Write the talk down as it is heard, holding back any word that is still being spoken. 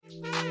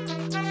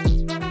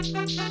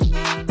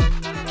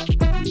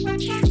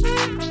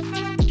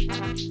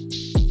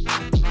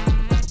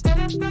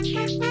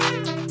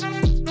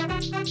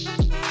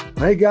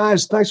Hey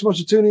guys, thanks so much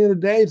for tuning in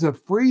today to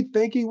Free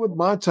Thinking with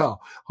Montel.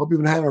 Hope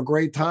you've been having a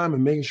great time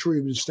and making sure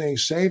you've been staying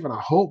safe. And I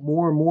hope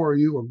more and more of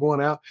you are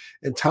going out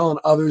and telling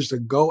others to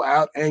go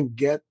out and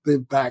get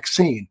the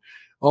vaccine.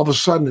 All of a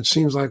sudden, it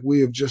seems like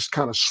we have just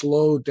kind of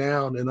slowed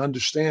down in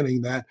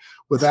understanding that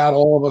without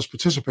all of us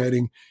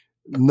participating,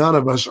 none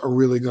of us are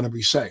really going to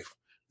be safe.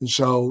 And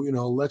so,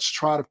 let's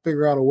try to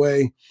figure out a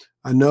way.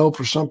 I know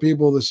for some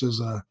people, this is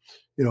a,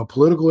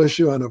 political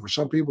issue. I know for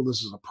some people,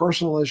 this is a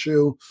personal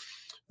issue.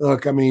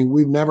 Look, I mean,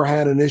 we've never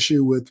had an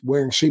issue with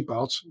wearing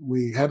seatbelts.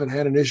 We haven't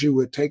had an issue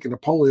with taking a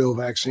polio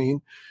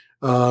vaccine.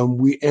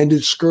 We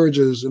ended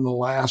scourges in the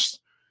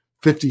last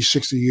 50,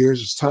 60 years.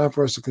 It's time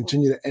for us to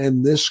continue to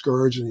end this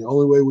scourge. And the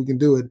only way we can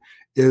do it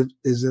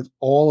is if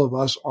all of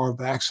us are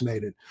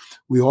vaccinated.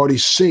 We already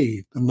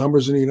see the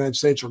numbers in the United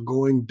States are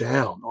going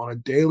down on a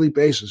daily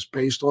basis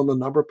based on the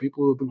number of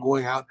people who have been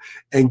going out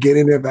and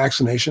getting their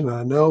vaccination. And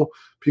I know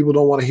people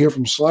don't want to hear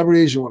from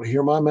celebrities. You want to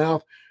hear my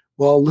mouth.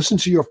 Well, listen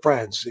to your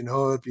friends.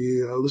 If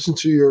you listen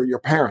to your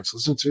parents,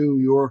 listen to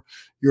your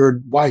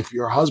wife,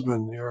 your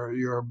husband,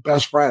 your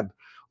best friend.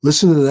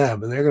 Listen to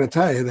them, and they're going to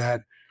tell you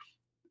that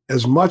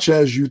as much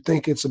as you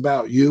think it's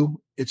about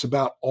you, it's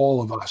about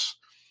all of us.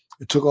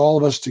 It took all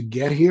of us to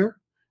get here.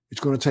 It's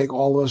going to take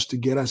all of us to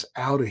get us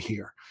out of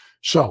here.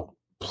 So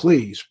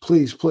please,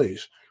 please,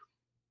 please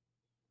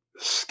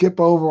skip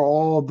over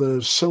all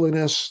the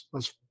silliness.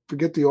 Let's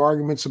forget the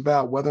arguments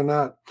about whether or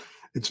not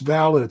it's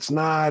valid. It's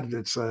not.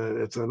 It's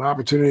an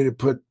opportunity to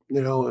put,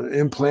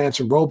 implants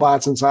and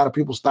robots inside of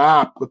people.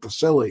 Stop with the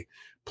silly.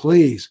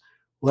 Please,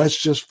 let's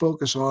just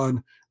focus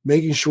on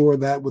making sure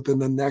that within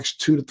the next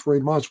 2 to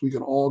 3 months, we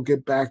can all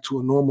get back to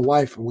a normal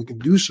life. And we can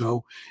do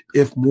so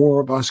if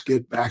more of us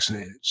get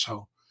vaccinated.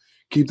 So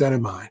keep that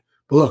in mind.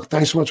 But look,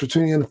 thanks so much for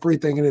tuning in to Free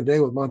Thinking Today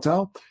with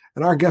Montel.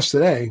 And our guest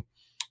today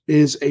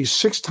is a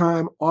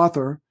 6-time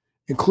author,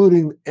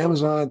 including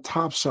Amazon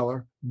top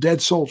seller,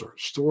 Dead Soldier,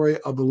 Story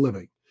of the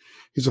Living.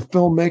 He's a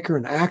filmmaker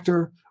and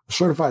actor, a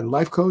certified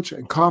life coach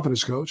and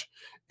confidence coach,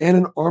 and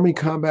an Army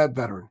combat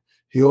veteran.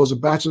 He holds a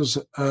bachelor's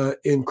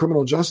in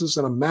criminal justice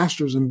and a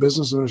master's in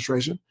business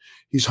administration.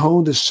 He's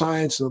honed his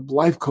science of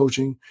life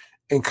coaching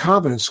and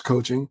confidence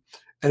coaching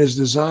and has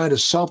designed a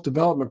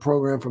self-development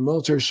program for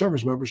military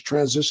service members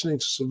transitioning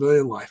to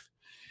civilian life.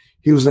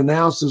 He was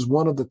announced as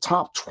one of the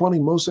top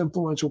 20 most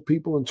influential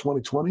people in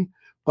 2020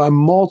 by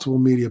multiple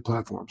media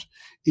platforms.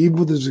 Even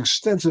with his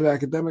extensive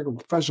academic and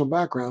professional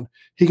background,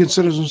 he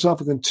considers himself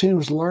a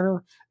continuous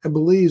learner and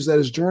believes that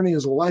his journey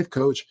as a life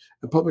coach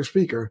and public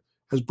speaker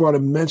has brought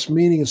immense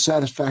meaning and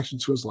satisfaction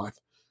to his life.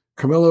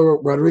 Camilo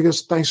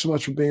Rodriguez, thanks so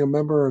much for being a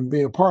member and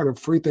being a part of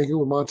Free Thinking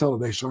with Montel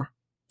today, sir.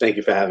 Thank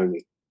you for having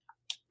me.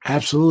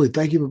 Absolutely.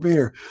 Thank you for being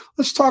here.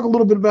 Let's talk a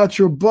little bit about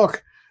your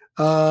book,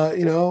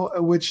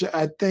 which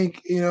I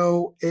think,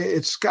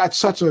 it's got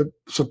such a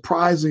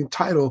surprising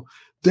title,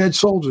 Dead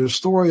Soldier,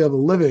 Story of the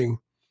Living,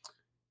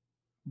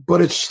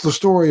 but it's the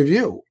story of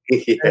you.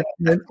 Yeah.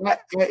 And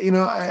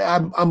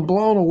I'm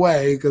blown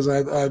away because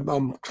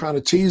I'm trying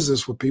to tease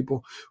this with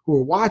people who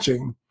are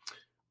watching.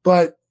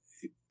 But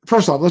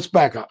first off, let's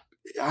back up.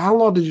 How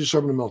long did you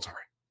serve in the military?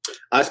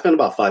 I spent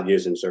about 5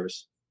 years in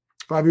service.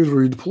 5 years.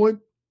 Were you deployed?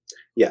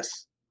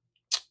 Yes.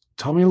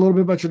 Tell me a little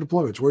bit about your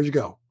deployments. Where'd you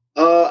go?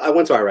 I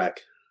went to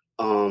Iraq.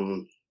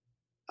 I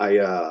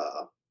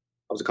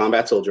was a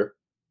combat soldier.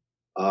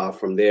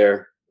 From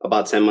there,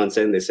 about 10 months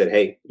in, they said,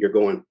 "Hey, you're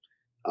going."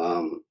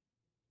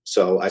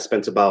 So I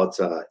spent about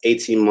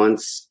 18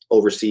 months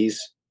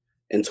overseas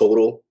in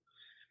total.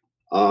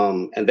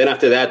 And then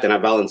after that, I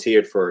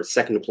volunteered for a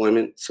second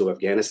deployment to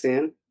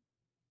Afghanistan.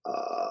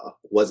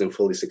 Wasn't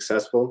fully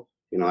successful.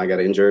 I got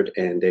injured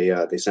and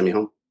they sent me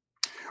home.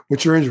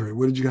 What's your injury?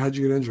 How'd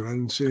you get injured? I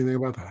didn't see anything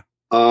about that.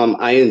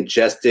 I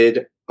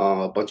ingested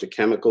a bunch of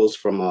chemicals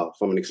from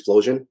an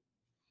explosion,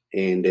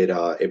 and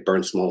it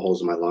burned small holes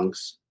in my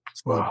lungs.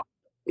 So, wow.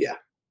 Yeah.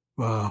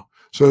 Wow.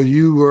 So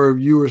you were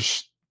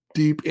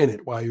deep in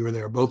it while you were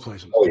there, both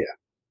places. Oh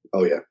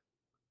yeah.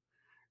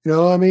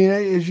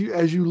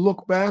 As you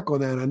look back on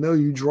that, I know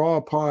you draw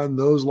upon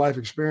those life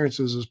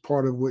experiences as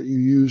part of what you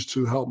use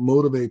to help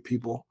motivate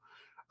people.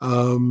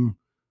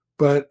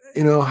 But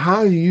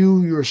how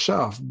you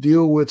yourself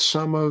deal with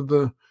some of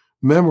the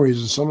memories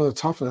and some of the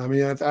toughness. I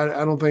mean,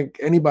 I don't think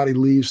anybody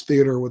leaves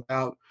theater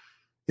without,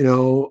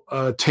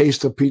 a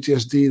taste of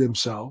PTSD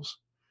themselves.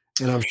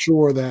 And I'm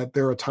sure that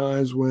there are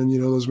times when,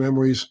 those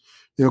memories,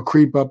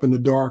 creep up in the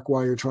dark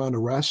while you're trying to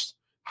rest.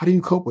 How do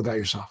you cope with that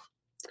yourself?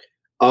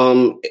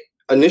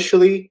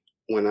 Initially,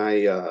 when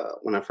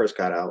I first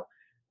got out,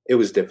 it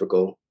was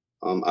difficult.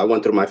 I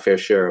went through my fair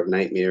share of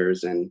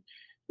nightmares, and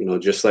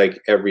just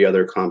like every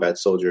other combat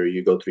soldier,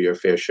 you go through your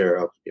fair share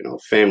of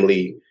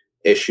family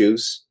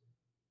issues.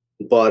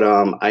 But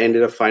I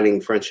ended up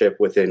finding friendship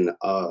within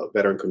a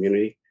veteran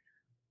community.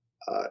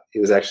 It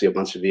was actually a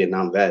bunch of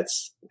Vietnam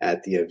vets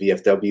at the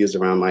VFWs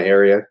around my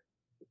area,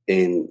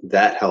 and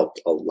that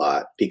helped a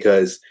lot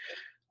because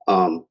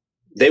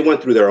they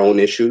went through their own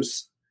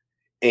issues,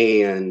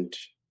 and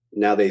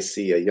now they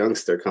see a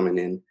youngster coming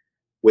in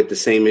with the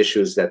same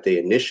issues that they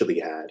initially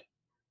had.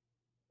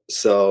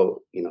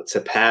 So,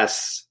 to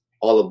pass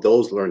all of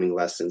those learning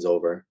lessons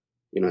over,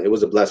 it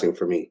was a blessing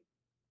for me.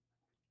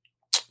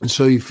 And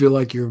so you feel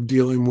like you're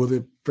dealing with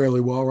it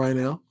fairly well right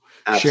now,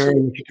 sharing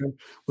Absolutely. what you can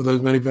with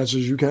as many vets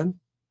as you can.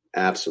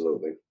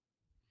 Absolutely.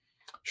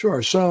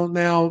 Sure. So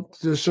now,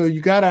 so you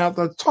got out.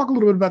 Let's talk a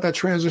little bit about that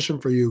transition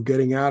for you,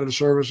 getting out of the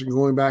service and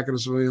going back into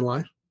civilian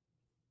life.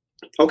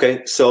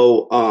 Okay.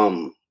 So,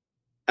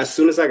 as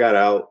soon as I got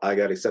out, I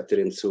got accepted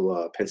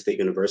into Penn State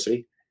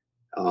University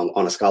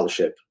on a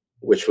scholarship,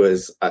 which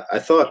was, I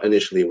thought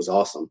initially it was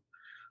awesome.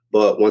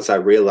 But once I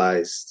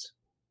realized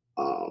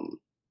um,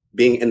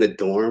 being in the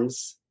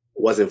dorms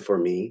wasn't for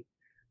me,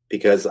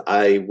 because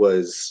I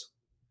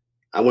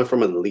went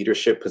from a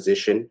leadership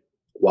position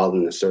while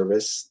in the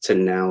service to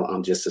now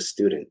I'm just a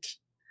student.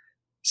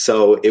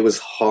 So it was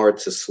hard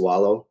to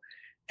swallow.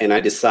 And I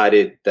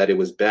decided that it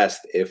was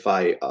best if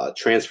I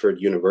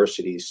transferred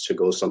universities to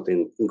go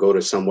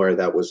to somewhere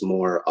that was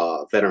more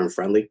veteran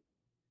friendly,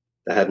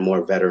 that had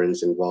more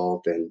veterans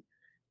involved. And,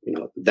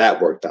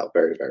 that worked out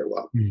very, very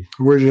well.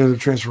 Where did you end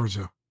up transferring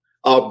to?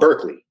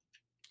 Berkeley.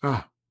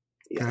 Ah,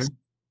 okay. Yes.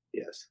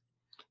 Yes.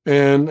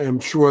 And I'm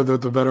sure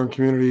that the veteran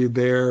community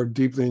there,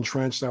 deeply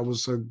entrenched, that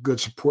was a good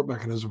support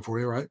mechanism for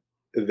you, right?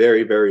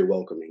 Very, very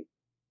welcoming.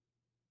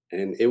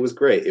 And it was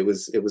great. It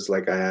was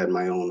like I had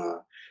my own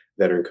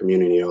veteran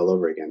community all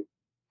over again.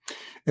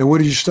 And what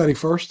did you study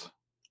first?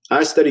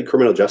 I studied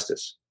criminal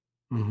justice.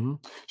 Mm-hmm.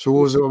 So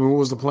what was it? I mean, what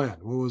was the plan?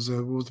 What was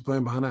the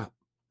plan behind that?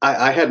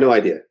 I had no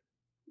idea.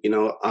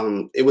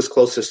 It was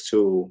closest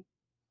to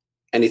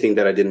anything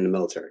that I did in the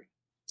military.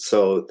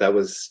 So that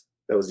was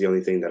the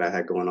only thing that I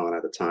had going on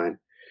at the time.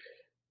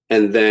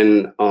 And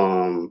then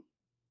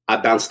I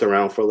bounced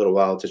around for a little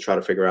while to try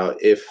to figure out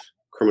if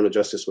criminal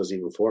justice was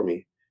even for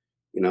me.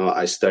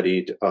 I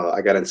studied,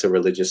 I got into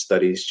religious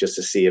studies just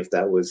to see if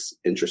that was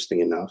interesting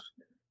enough,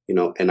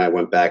 and I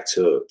went back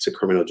to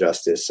criminal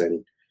justice,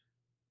 and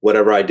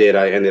whatever I did,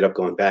 I ended up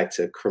going back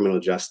to criminal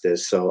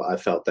justice. So I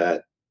felt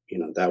that,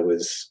 that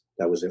was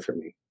it for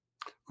me.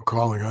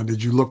 Calling.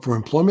 Did you look for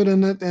employment in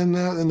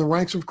the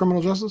ranks of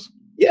criminal justice?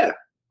 Yeah,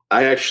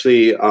 I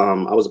actually,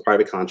 I was a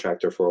private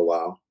contractor for a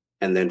while.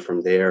 And then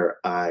from there,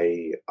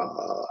 I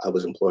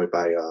was employed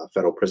by a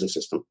federal prison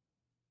system.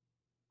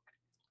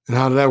 And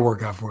how did that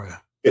work out for you?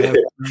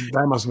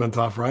 That must have been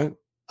tough, right?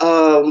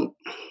 There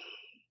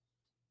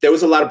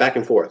was a lot of back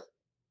and forth.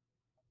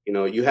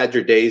 You had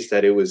your days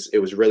that it was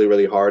really,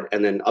 really hard,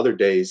 and then other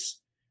days,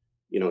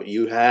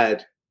 you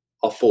had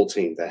a full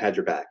team that had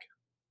your back.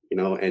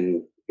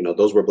 And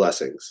those were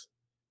blessings.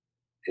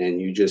 And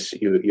you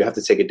have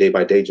to take it day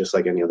by day, just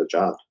like any other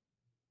job.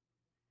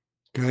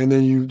 Okay, and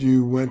then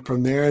you went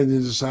from there and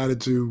you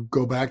decided to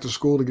go back to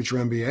school to get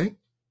your MBA?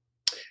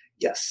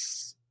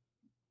 Yes.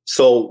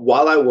 So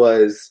while I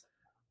was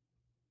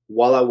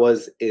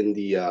in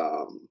the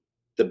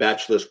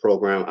bachelor's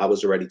program, I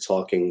was already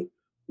talking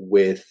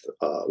with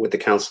the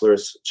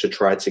counselors to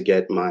try to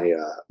get my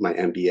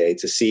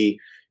MBA, to see,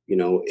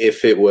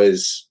 if it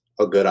was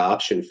a good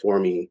option for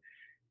me.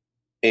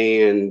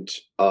 And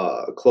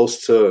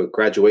close to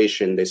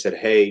graduation, they said,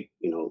 "Hey,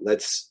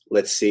 let's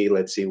see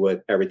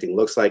what everything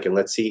looks like, and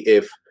let's see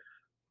if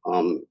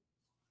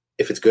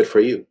it's good for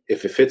you,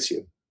 if it fits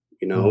you,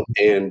 Mm-hmm.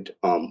 And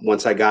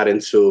once I got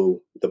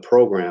into the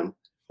program,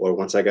 or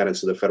once I got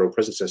into the federal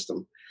prison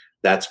system,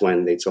 that's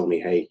when they told me,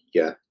 "Hey,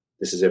 yeah,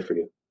 this is it for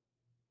you."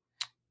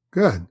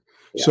 Good.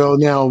 Yeah. So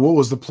now, what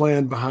was the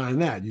plan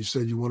behind that? You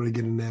said you wanted to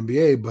get an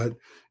MBA, but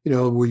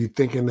were you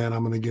thinking that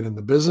I'm going to get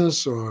into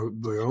business or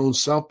your own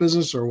self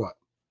business or what?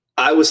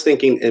 I was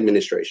thinking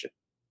administration,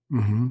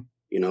 Mm-hmm.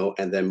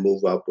 and then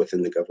move up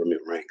within the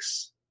government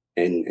ranks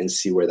and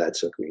see where that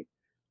took me.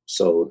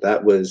 So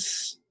that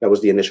was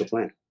the initial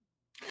plan.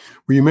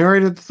 Were you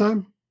married at the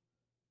time?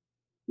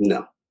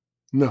 No.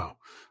 No.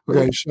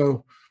 Okay.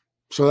 So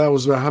that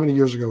was how many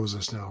years ago was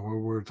this now?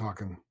 We're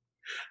talking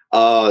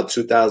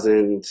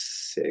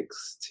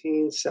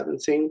 2016,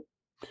 17.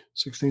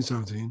 16,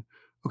 17.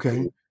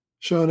 Okay.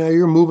 So now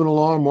you're moving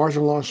along,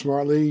 marching along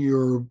smartly.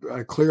 You're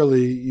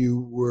clearly you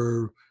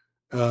were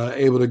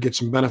able to get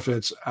some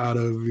benefits out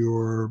of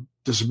your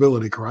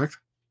disability, correct?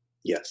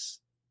 Yes.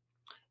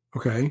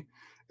 Okay.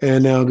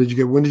 And now, when did you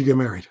get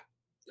married?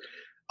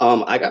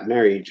 I got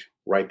married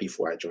right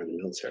before I joined the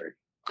military.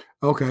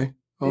 Okay.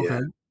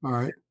 Yeah. All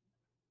right.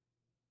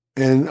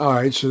 And all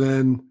right. So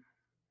then,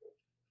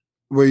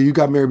 well, you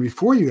got married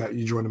before you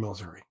joined the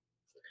military,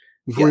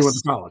 before you went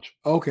to college.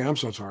 Okay. I'm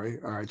so sorry.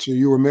 All right. So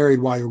you were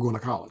married while you were going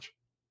to college.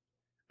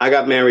 I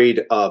got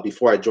married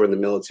before I joined the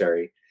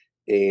military,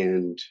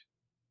 and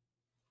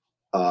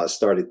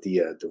started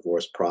the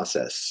divorce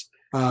process.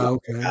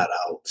 Okay. Got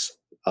out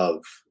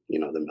of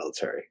the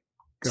military.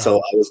 Got So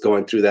it. I was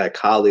going through that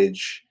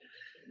college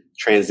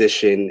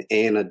transition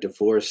and a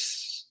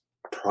divorce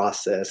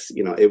process.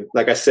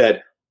 Like I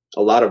said,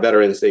 a lot of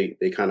veterans they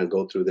kind of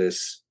go through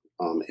this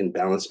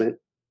imbalancement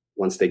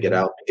once they get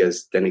out,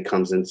 because then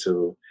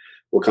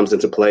what comes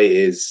into play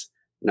is,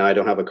 now I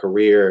don't have a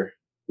career.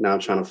 Now I'm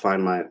trying to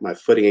find my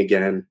footing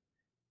again,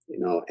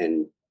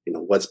 and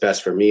what's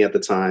best for me at the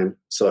time.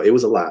 So it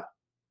was a lot.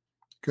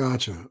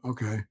 Gotcha.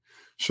 Okay.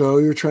 So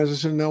you're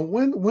transitioning now.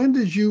 When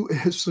did you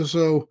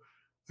so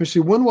let's see,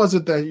 when was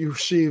it that you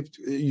received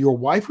your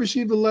wife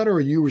received the letter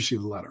or you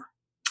received the letter?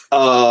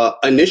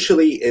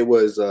 Initially it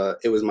was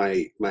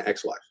my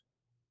ex-wife.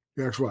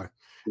 Your ex-wife.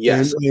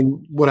 Yes.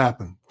 And what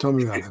happened? Tell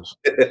me about this.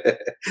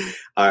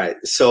 All right.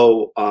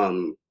 So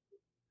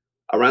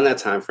around that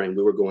time frame,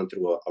 we were going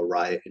through a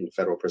riot in the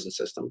federal prison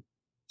system.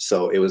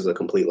 So it was a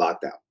complete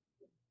lockdown.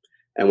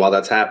 And while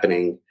that's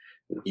happening,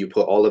 you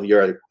put all of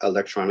your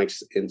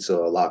electronics into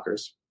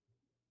lockers,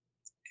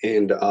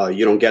 and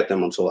you don't get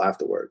them until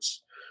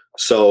afterwards.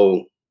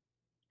 So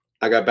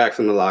I got back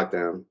from the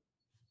lockdown,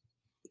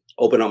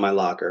 opened up my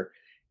locker,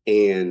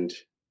 and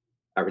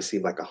I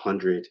received like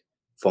 100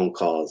 phone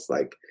calls,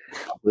 like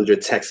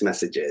 100 text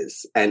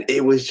messages, and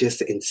it was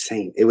just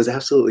insane. It was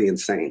absolutely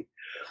insane.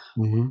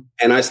 Hmm.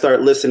 And I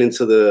start listening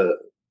to the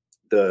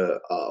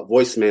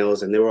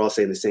voicemails, and they were all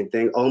saying the same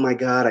thing. Oh my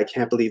God, I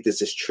can't believe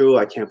this is true.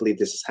 I can't believe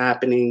this is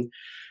happening.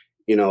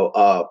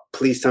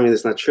 Please tell me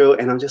this is not true.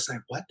 And I'm just like,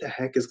 what the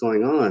heck is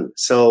going on?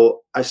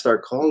 So I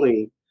start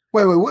calling.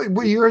 Wait,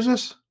 what year is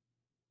this?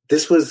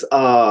 This was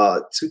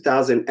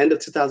 2000, end of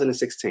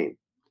 2016.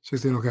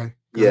 16, okay.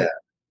 Go Yeah. ahead.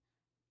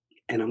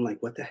 And I'm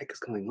like, what the heck is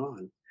going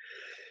on?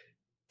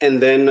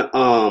 And then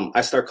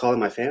I start calling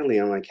my family.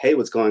 I'm like, hey,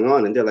 what's going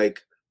on? And they're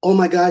like, oh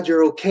my God,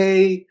 you're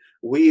okay.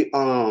 We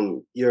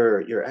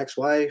your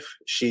ex-wife,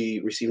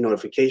 she received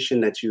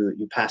notification that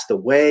you passed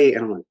away.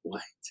 And I'm like,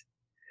 what?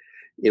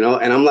 And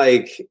I'm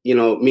like,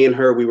 me and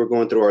her, we were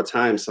going through our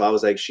time. So I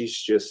was like, she's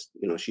just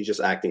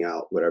acting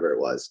out, whatever it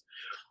was,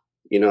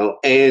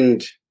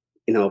 and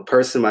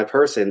person by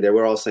person, they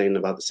were all saying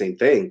about the same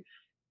thing.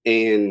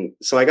 And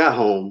so I got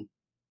home,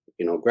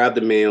 grabbed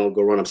the mail,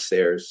 go run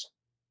upstairs,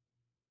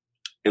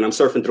 and I'm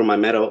surfing through my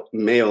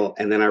mail,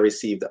 and then I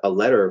received a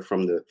letter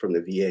from the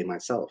VA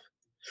myself.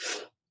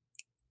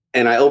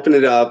 And I open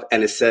it up,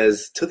 and it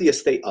says, to the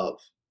estate of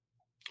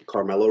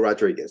Carmelo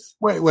Rodriguez.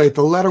 Wait.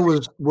 The letter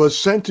was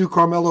sent to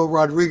Carmelo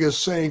Rodriguez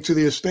saying to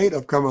the estate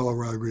of Carmelo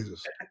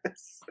Rodriguez.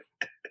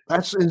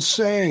 That's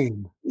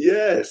insane.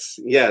 Yes,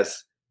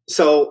 yes.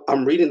 So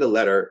I'm reading the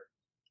letter.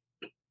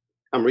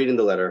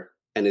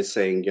 And it's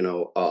saying,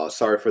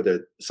 sorry for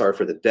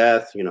the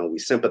death. We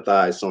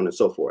sympathize, so on and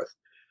so forth.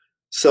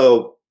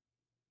 So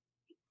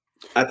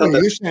I thought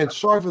Wait, you're saying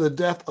sorry for the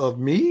death of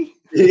me?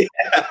 Yeah.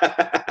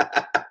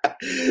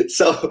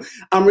 So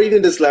I'm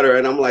reading this letter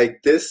and I'm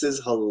like, this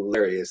is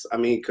hilarious. I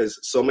mean, because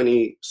so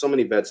many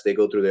vets, they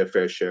go through their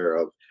fair share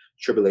of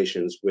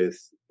tribulations with,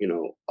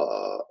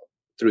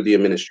 through the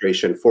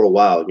administration for a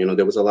while.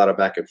 There was a lot of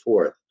back and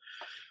forth.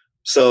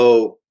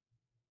 So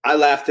I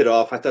laughed it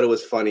off. I thought it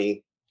was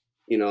funny,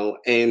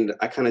 and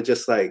I kind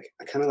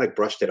of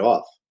brushed it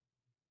off.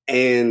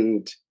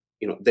 And,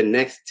 the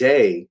next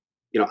day,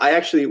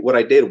 what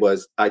I did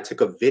was I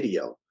took a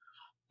video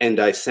and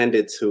I sent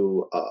it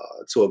to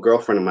a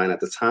girlfriend of mine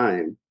at the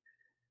time,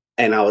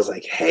 and I was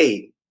like,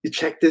 "Hey, you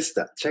check this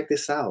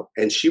out."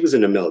 And she was in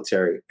the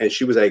military, and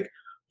she was like,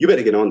 "You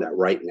better get on that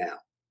right now."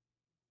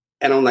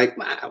 And I'm like,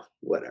 "Wow,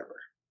 whatever."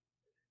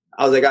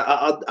 I was like,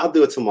 "I'll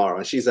do it tomorrow."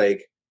 And she's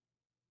like,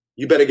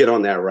 "You better get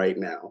on that right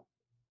now."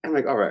 I'm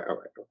like, "All right, all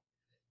right."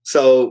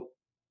 So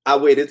I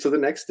waited till the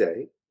next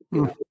day,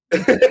 you know.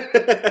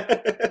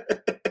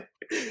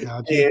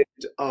 Gotcha.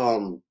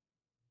 And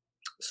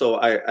so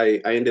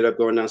I ended up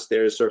going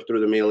downstairs, surfed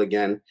through the mail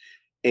again,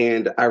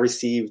 and I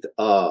received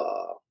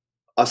a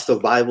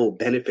survival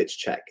benefits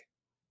check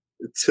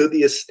to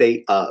the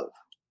estate of.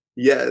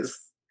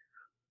 Yes.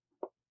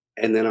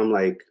 And then I'm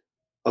like,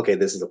 okay,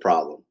 this is a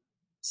problem.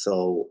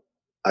 So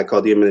I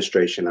called the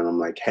administration and I'm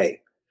like,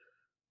 hey,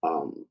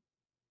 um,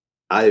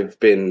 I've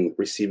been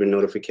receiving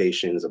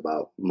notifications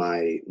about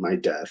my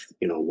death.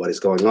 What is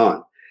going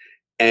on?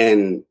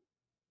 And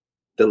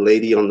the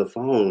lady on the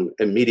phone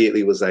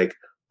immediately was like,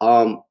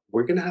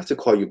 we're gonna have to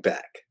call you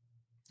back.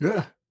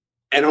 Yeah.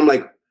 And I'm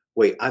like,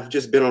 wait, I've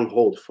just been on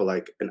hold for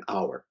like an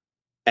hour.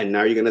 And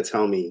now you're gonna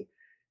tell me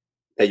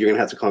that you're gonna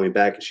have to call me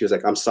back. And she was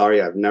like, I'm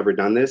sorry, I've never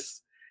done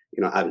this.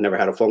 I've never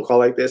had a phone call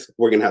like this.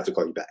 We're gonna have to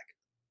call you back.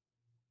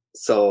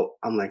 So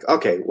I'm like,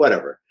 okay,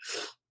 whatever.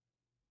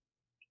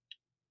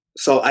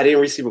 So I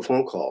didn't receive a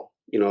phone call,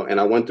 and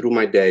I went through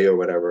my day or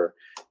whatever.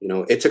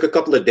 It took a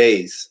couple of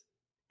days,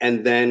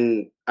 and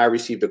then I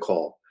received a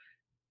call.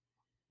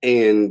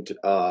 And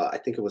I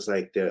think it was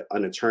like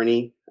an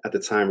attorney at the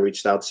time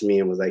reached out to me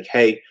and was like,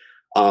 hey,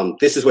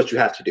 this is what you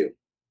have to do.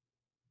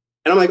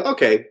 And I'm like,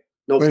 okay,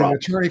 no Wait, problem. an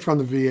attorney from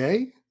the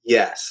VA?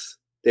 Yes.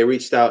 They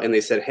reached out and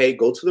they said, hey,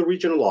 go to the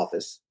regional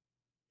office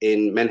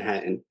in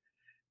Manhattan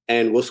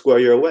and we'll square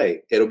you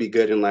away. It'll be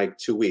good in like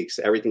 2 weeks.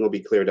 Everything will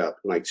be cleared up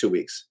in like 2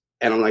 weeks.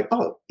 And I'm like,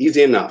 oh,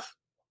 easy enough.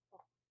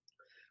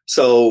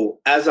 So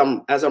as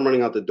I'm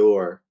running out the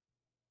door,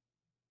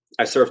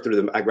 I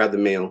grabbed the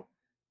mail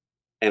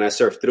and I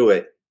surfed through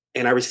it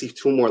and I received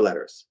 2 more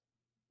letters.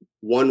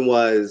 One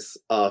was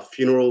a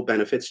funeral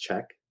benefits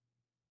check.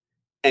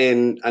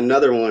 And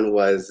another one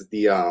was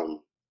they're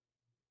going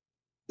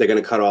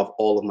to cut off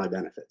all of my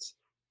benefits.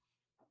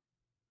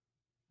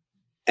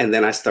 And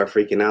then I start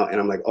freaking out and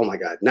I'm like, oh my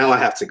God, now I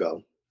have to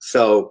go.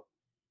 So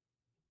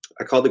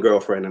I called the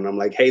girlfriend and I'm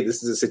like, hey,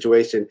 this is a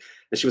situation.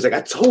 And she was like, I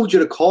told you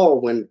to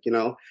call when,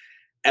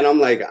 and I'm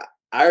like,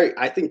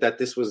 I think that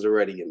this was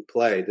already in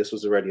play. This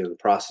was already in the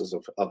process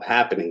of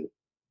happening.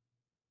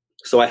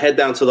 So I head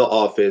down to the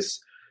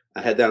office.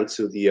 I head down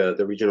to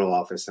the regional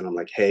office and I'm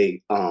like,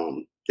 hey,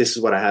 this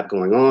is what I have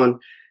going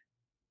on.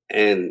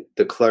 And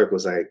the clerk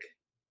was like,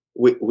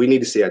 we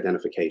need to see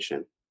identification.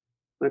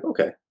 I'm like,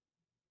 okay.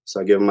 So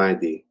I give him my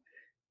ID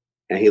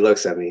and he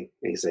looks at me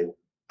and he's like,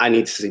 I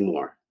need to see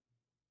more.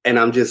 And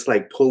I'm just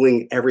like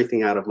pulling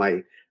everything out of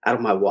my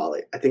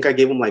wallet. I think I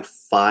gave him like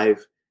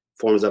 5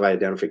 forms of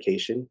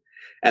identification.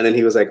 And then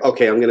he was like,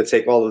 okay, I'm going to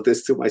take all of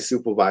this to my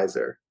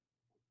supervisor.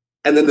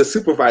 And then the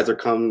supervisor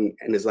comes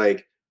and is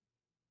like,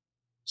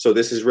 so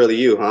this is really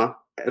you, huh?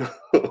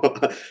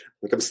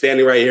 Like, I'm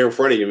standing right here in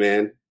front of you,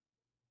 man.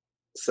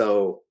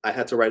 So I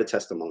had to write a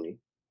testimony.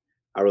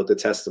 I wrote the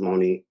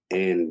testimony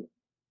and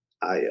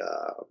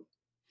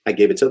I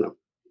gave it to them.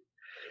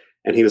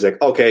 And he was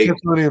like, okay.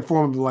 Testimony in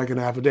form of like an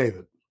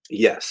affidavit.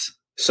 Yes.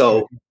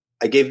 So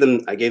I gave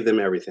them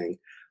everything.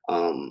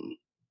 And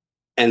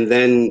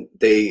then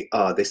they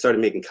started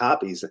making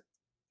copies.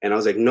 And I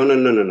was like,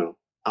 no.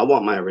 I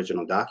want my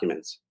original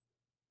documents.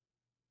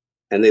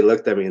 And they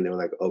looked at me and they were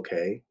like,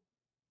 okay.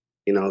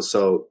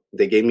 So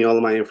they gave me all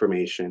of my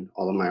information,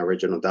 all of my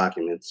original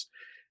documents.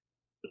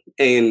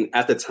 And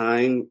at the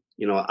time,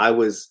 I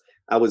was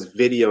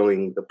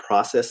videoing the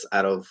process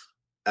out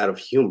of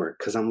humor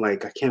because I'm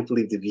like, I can't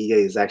believe the VA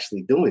is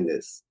actually doing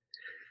this.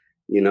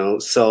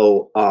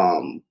 So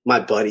my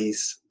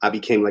buddies, I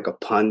became like a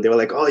pun. They were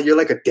like, oh, you're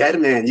like a dead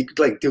man. You could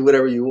like do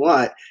whatever you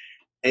want.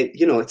 And,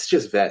 it's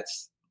just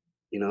vets,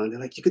 and they're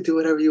like, you could do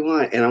whatever you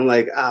want. And I'm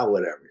like,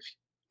 whatever,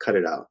 cut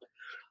it out.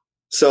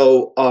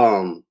 So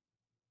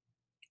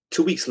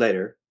 2 weeks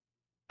later,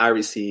 I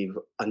receive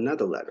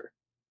another letter.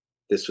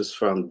 This was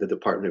from the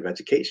Department of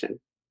Education.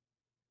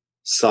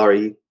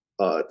 Sorry,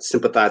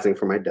 sympathizing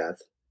for my death.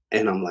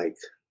 And I'm like,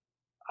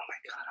 oh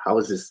my God, how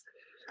is this?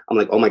 I'm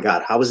like, oh my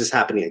God, how is this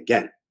happening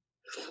again?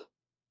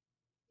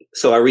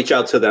 So I reach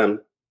out to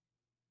them,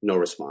 no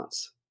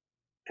response.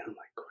 And I'm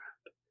like,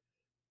 crap.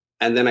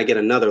 And then I get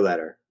another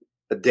letter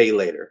a day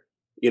later.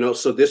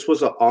 So this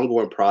was an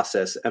ongoing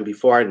process. And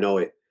before I know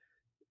it,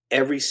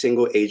 every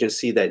single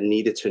agency that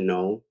needed to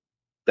know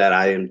that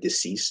I am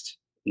deceased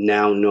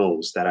now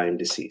knows that I am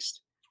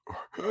deceased.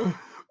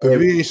 The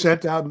VA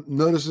sent out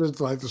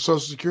notices like the Social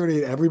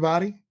Security to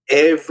everybody?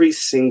 Every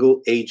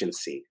single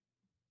agency.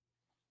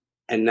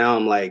 And now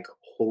I'm like,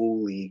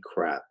 holy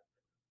crap,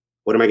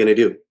 what am I going to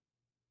do?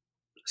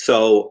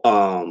 So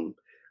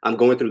I'm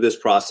going through this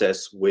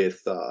process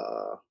with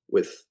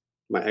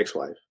my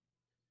ex-wife.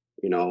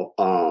 We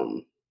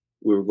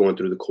were going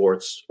through the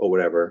courts or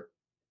whatever.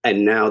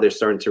 And now they're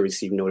starting to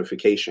receive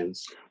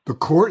notifications. The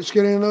court's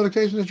getting a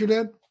notification that you're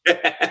dead?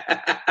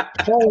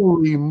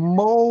 Holy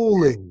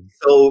moly.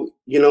 So,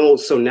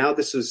 so now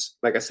this is,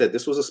 like I said,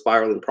 this was a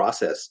spiraling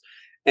process.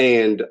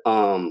 And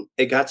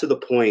it got to the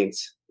point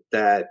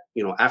that,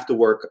 after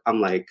work, I'm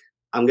like,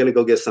 I'm going to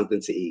go get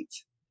something to eat.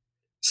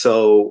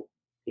 So,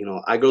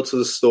 I go to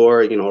the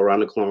store, around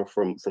the corner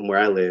from where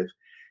I live,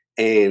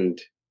 and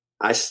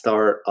I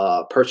start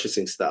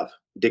purchasing stuff.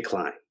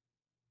 Decline.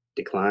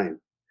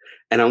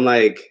 And I'm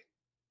like,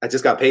 I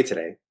just got paid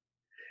today.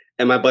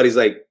 And my buddy's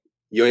like,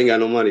 you ain't got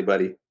no money,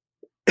 buddy.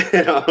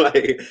 And I'm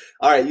like,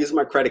 all right, use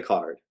my credit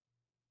card.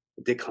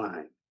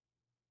 Decline.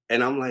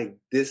 And I'm like,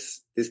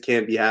 this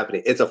can't be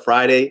happening. It's a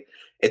Friday.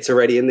 It's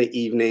already in the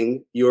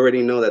evening. You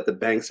already know that the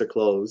banks are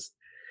closed.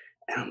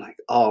 And I'm like,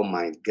 oh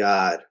my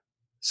God.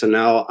 So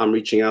now I'm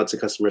reaching out to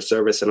customer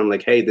service and I'm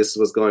like, hey, this is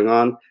what's going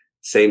on.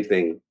 Same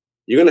thing.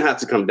 You're going to have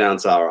to come down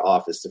to our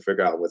office to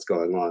figure out what's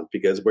going on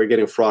because we're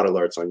getting fraud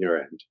alerts on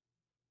your end.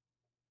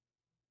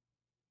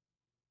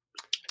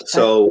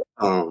 So,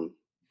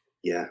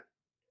 yeah.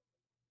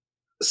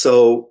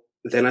 So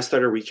then I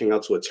started reaching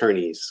out to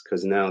attorneys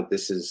because now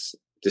this is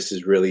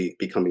really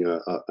becoming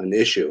an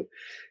issue.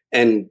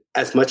 And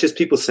as much as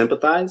people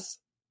sympathize,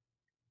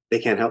 they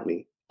can't help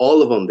me.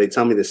 All of them, they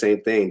tell me the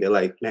same thing. They're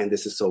like, man,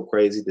 this is so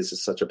crazy. This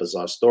is such a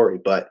bizarre story.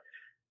 But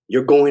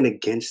you're going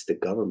against the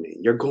government.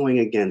 You're going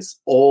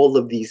against all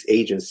of these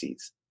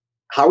agencies.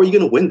 How are you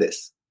going to win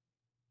this?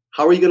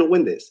 How are you going to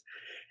win this?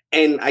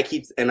 And I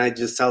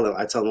just tell them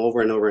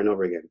over and over and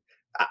over again,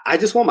 I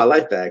just want my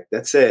life back.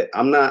 That's it.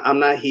 I'm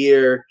not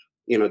here,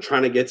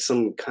 trying to get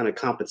some kind of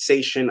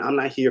compensation. I'm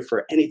not here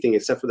for anything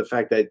except for the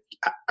fact that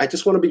I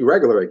just want to be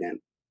regular again.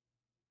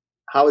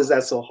 How is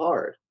that so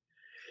hard?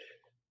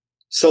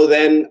 So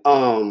then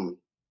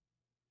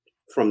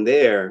from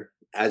there,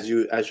 as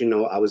you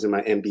know, I was in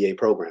my MBA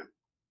program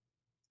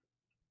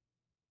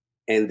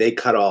and they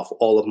cut off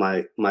all of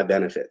my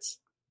benefits.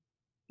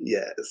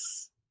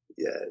 Yes.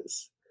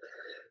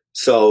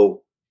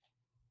 So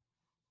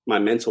my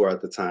mentor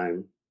at the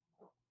time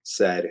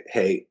said,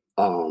 hey,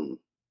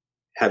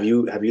 have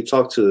you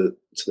talked to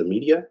the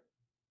media?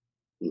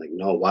 I'm like,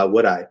 no, why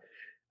would I?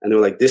 And they're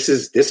like, this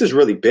is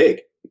really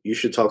big. You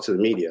should talk to the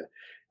media.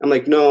 I'm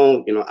like,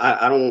 no,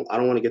 I don't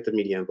want to get the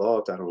media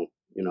involved. I don't,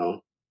 you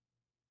know.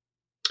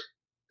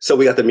 So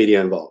we got the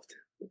media involved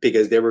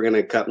because they were going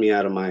to cut me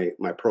out of my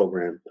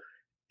program.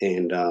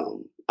 And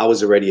I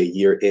was already a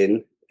year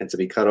in, and to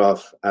be cut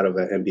off out of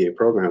an MBA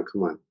program,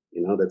 come on,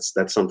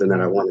 that's something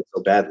that I wanted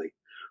so badly.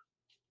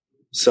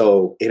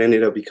 So it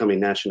ended up becoming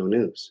national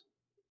news.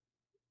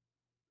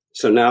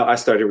 So now I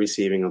started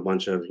receiving a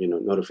bunch of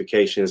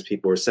notifications.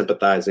 People were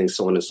sympathizing,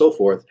 so on and so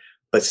forth,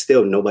 but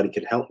still nobody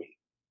could help me.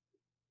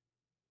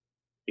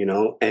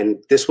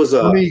 And this was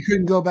you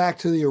couldn't go back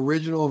to the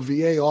original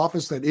VA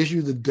office that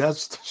issued the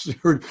death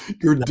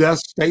your death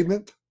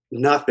statement.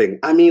 Nothing.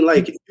 I mean,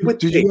 like,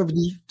 did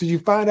you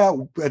find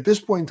out at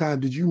this point in time?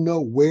 Did you know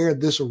where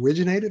this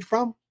originated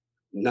from?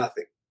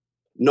 Nothing.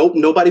 Nope.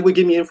 Nobody would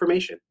give me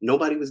information.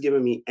 Nobody was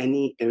giving me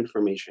any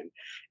information.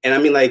 And I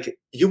mean, like,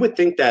 you would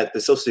think that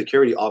the Social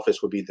Security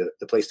office would be the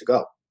place to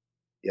go.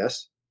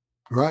 Yes.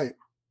 Right.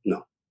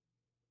 No.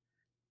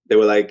 They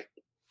were like,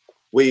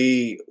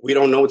 we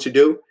don't know what to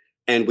do,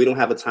 and we don't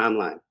have a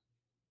timeline.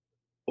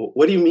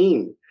 What do you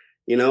mean?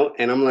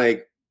 And I'm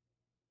like,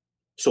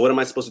 so what am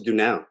I supposed to do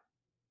now?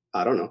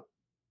 I don't know.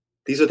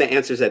 These are the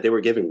answers that they were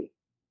giving me.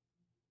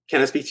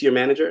 Can I speak to your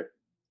manager?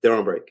 They're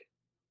on break.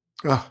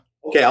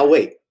 Okay, I'll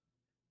wait.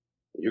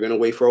 You're going to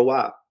wait for a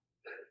while.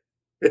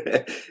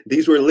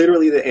 These were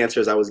literally the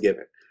answers I was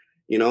given,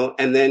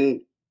 and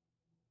then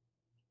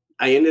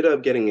I ended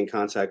up getting in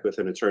contact with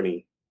an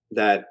attorney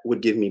that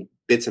would give me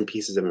bits and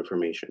pieces of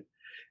information.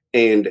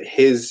 And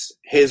his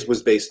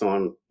was based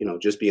on,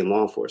 just being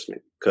law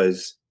enforcement,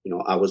 because,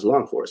 I was law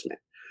enforcement.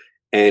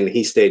 And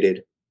he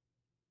stated,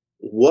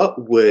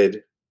 what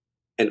would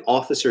an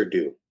officer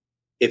do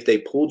if they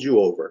pulled you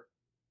over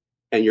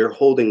and you're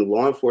holding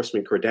law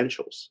enforcement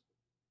credentials,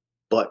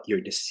 but you're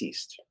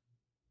deceased?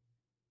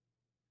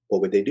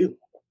 What would they do?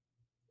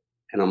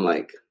 And I'm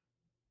like,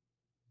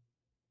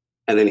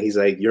 and then he's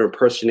like, you're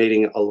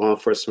impersonating a law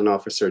enforcement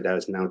officer that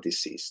is now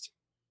deceased.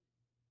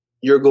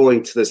 You're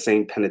going to the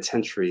same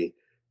penitentiary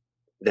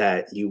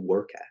that you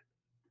work at.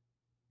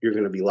 You're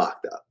going to be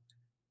locked up.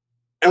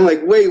 I'm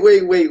like, wait.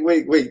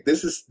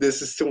 This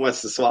is too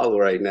much to swallow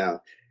right now.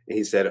 And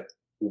he said,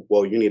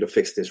 well, you need to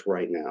fix this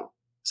right now.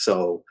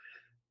 So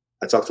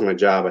I talked to my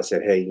job. I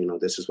said, hey,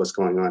 this is what's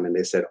going on. And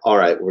they said, all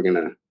right,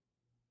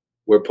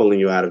 we're pulling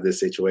you out of this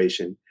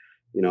situation,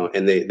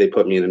 and they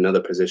put me in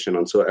another position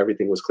until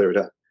everything was cleared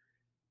up,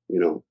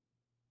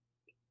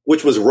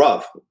 which was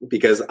rough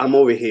because I'm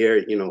over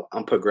here,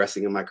 I'm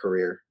progressing in my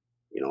career,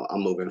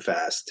 I'm moving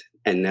fast,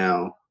 and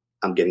now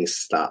I'm getting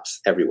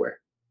stops everywhere,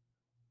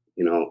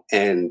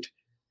 and,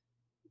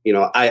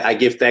 I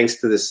give thanks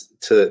to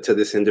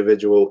this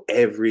individual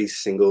every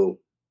single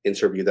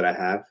interview that I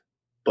have.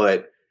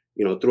 But,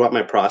 throughout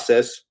my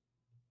process,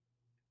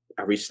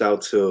 I reached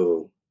out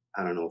to,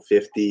 I don't know,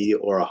 50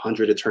 or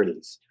 100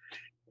 attorneys.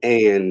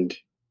 And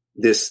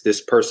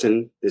this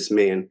person, this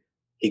man,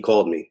 he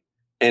called me.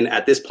 And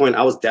at this point,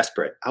 I was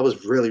desperate. I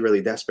was really,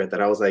 really desperate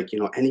that I was like,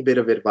 any bit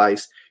of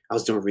advice. I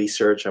was doing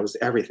research. I was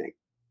everything,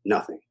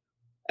 nothing.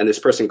 And this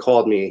person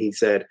called me and he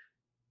said,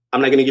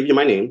 I'm not going to give you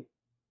my name.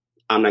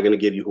 I'm not going to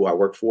give you who I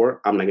work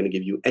for. I'm not going to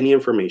give you any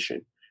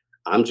information.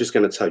 I'm just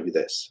going to tell you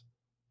this.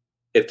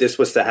 If this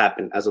was to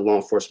happen as a law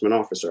enforcement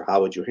officer,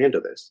 how would you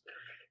handle this?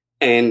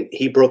 And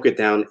he broke it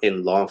down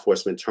in law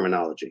enforcement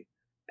terminology.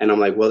 And I'm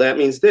like, well, that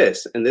means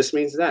this and this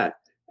means that.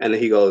 And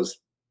then he goes,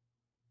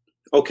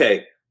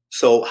 okay,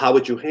 so how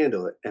would you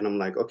handle it? And I'm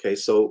like, okay,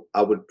 so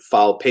I would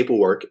file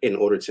paperwork in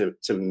order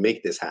to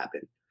make this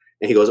happen.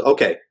 And he goes,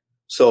 okay,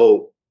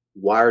 so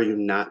why are you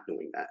not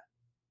doing that?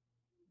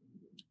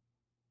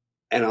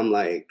 And I'm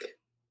like,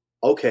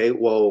 okay,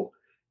 well,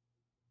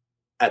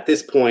 at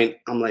this point,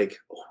 I'm like,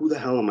 who the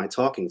hell am I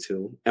talking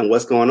to? And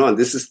what's going on?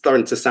 This is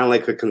starting to sound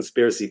like a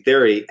conspiracy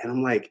theory. And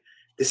I'm like,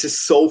 this is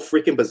so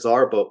freaking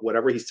bizarre, but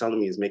whatever he's telling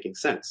me is making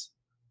sense.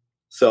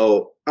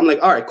 So I'm like,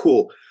 all right,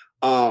 cool.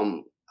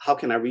 How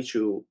can I reach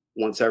you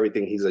once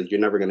everything? He's like, you're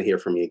never going to hear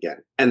from me again.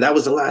 And that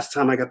was the last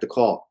time I got the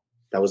call.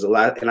 That was the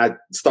last. And I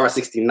star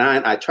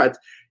 69. I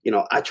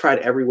tried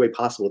every way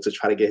possible to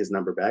try to get his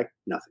number back.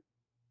 Nothing.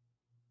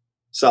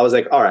 So I was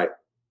like, all right,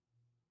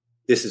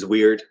 this is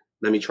weird.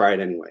 Let me try it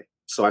anyway.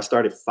 So I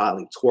started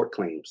filing tort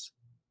claims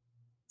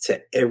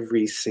to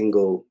every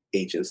single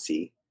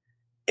agency,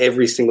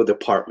 every single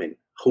department,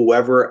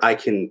 whoever I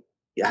can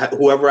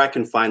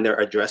find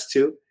their address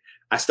to.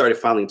 I started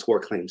filing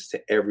tort claims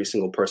to every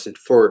single person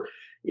for,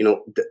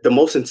 the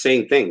most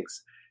insane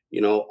things.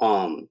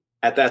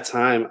 At that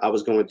time, I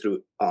was going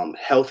through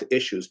health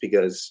issues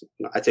because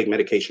I take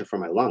medication for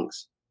my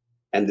lungs,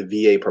 and the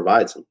VA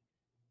provides them.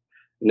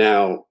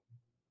 Now,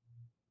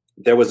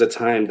 there was a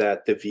time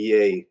that the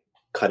VA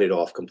cut it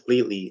off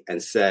completely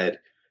and said,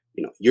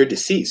 you're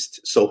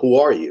deceased. So who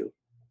are you?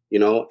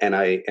 And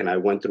I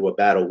went through a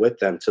battle with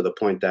them to the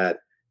point that,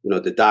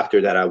 the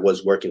doctor that I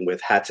was working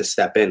with had to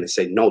step in and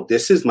say, no,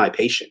 this is my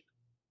patient.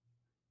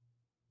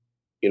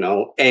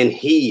 And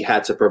he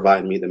had to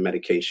provide me the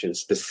medication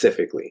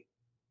specifically.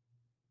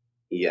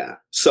 Yeah.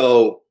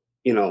 So,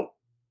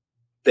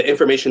 the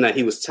information that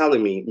he was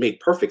telling me made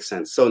perfect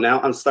sense. So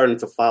now I'm starting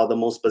to file the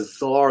most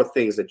bizarre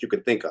things that you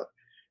could think of,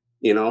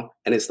 you know?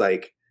 And it's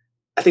like,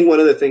 I think one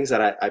of the things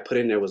that I put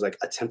in there was like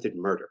attempted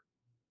murder.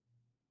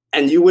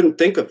 And you wouldn't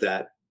think of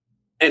that.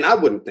 And I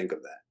wouldn't think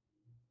of that.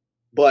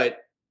 But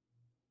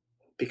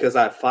because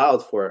I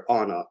filed for it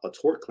on a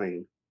tort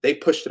claim, they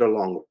pushed it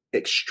along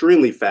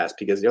extremely fast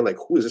because they're like,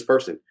 who is this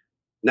person?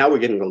 Now we're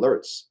getting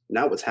alerts.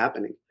 Now what's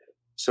happening?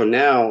 So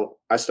now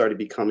I started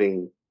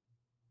becoming,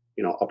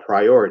 you know, a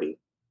priority,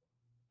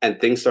 and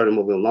things started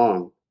moving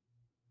along.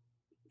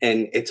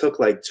 And it took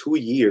like 2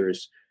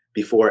 years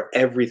before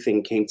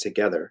everything came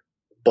together.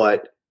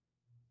 But,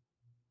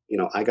 you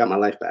know, I got my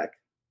life back.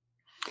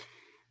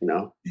 You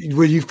know,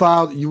 when you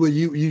filed,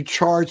 you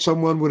charged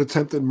someone with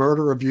attempted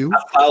murder of you.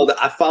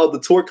 I filed the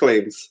tort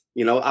claims.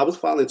 You know, I was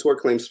filing tort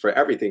claims for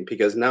everything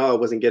because now I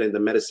wasn't getting the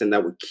medicine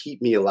that would keep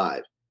me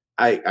alive.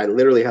 I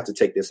literally have to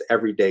take this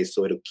every day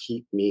so it'll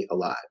keep me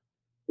alive,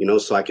 you know,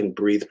 so I can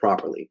breathe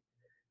properly.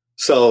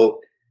 So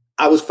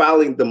I was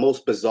filing the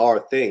most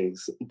bizarre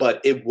things,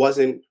 but it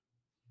wasn't,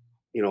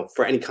 you know,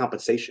 for any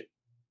compensation.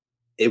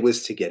 It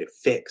was to get it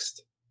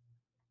fixed,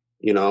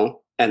 you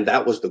know, and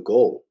that was the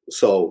goal.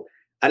 So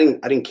I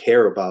didn't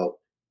care about,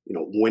 you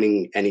know,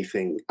 winning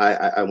anything.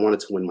 I wanted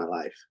to win my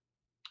life.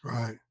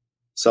 Right.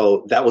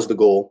 So that was the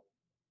goal.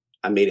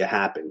 I made it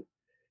happen.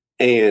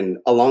 And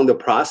along the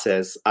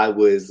process, I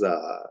was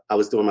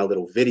doing my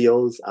little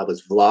videos. I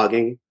was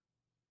vlogging,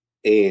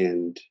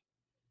 and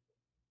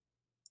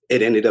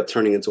it ended up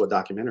turning into a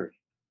documentary.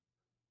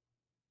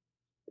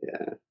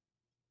 Yeah.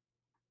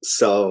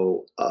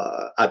 So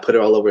I put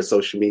it all over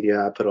social media.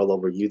 I put it all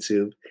over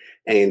YouTube,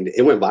 and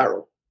it went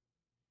viral.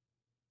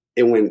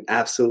 It went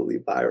absolutely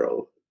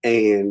viral.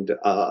 And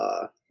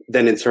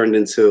then it turned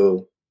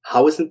into,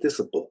 how isn't this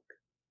a book?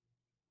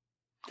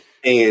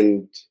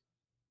 And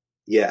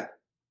yeah.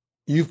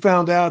 You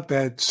found out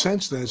that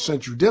since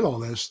you did all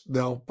this,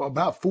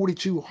 about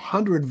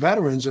 4,200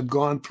 veterans have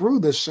gone through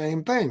this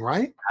same thing,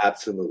 right?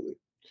 Absolutely.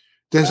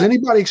 Does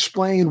anybody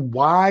explain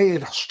why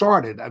it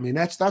started? I mean,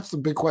 that's the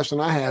big question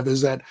I have,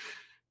 is that,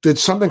 did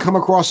something come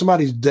across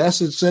somebody's desk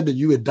that said that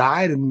you had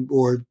died,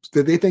 or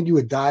did they think you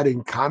had died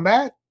in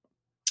combat?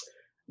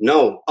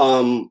 No.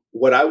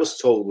 What I was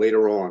told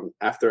later on,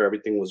 after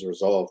everything was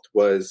resolved,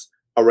 was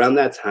around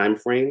that time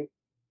frame,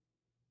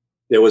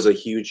 there was a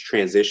huge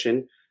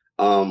transition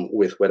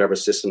with whatever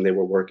system they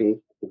were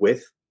working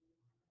with.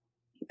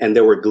 And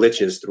there were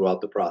glitches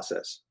throughout the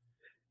process.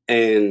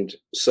 And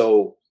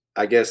so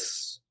I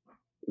guess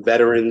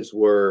veterans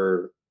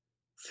were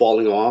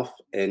falling off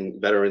and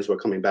veterans were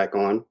coming back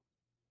on,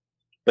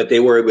 but they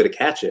were able to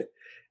catch it.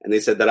 And they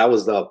said that I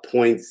was the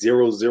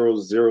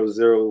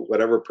 0.0000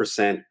 whatever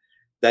percent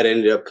that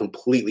ended up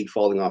completely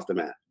falling off the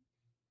map.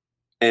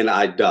 And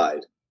I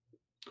died.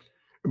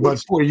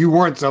 But you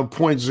weren't the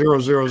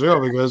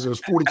 0.000 because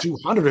there's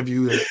 4,200 of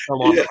you that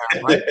fell off the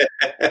map, right?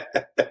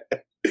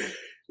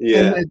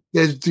 Yeah.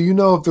 And do you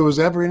know if there was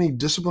ever any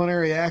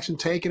disciplinary action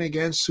taken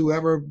against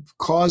whoever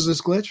caused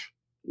this glitch?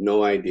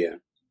 No idea.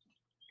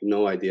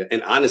 No idea.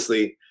 And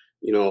honestly,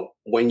 you know,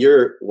 when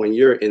you're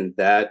in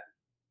that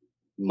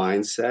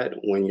mindset,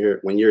 when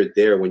you're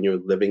there, when you're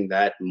living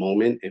that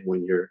moment, and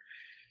when you're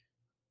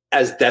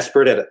as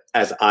desperate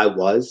as I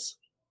was,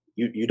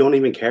 you don't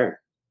even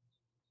care.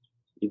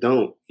 You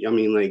don't. I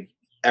mean, like,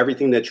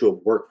 everything that you have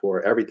worked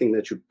for, everything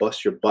that you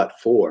bust your butt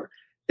for,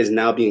 is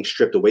now being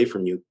stripped away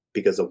from you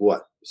because of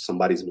what?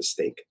 Somebody's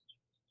mistake.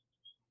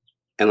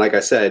 And like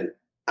I said,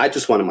 I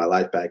just wanted my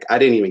life back. I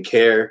didn't even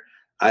care.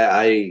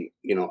 I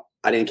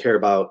didn't care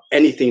about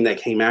anything that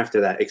came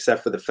after that,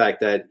 except for the fact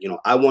that, you know,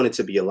 I wanted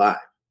to be alive.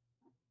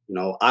 You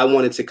know, I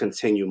wanted to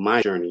continue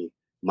my journey,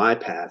 my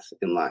path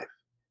in life.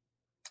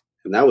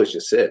 And that was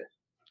just it.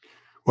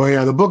 Well,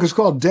 yeah, the book is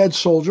called Dead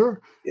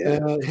Soldier,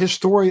 Yeah. His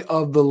Story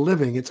of the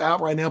Living. It's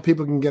out right now.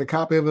 People can get a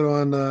copy of it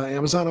on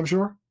Amazon, I'm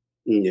sure.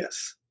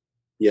 Yes.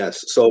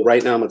 Yes. So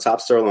right now I'm a top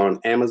seller on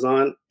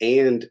Amazon,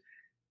 and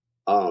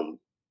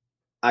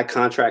I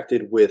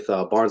contracted with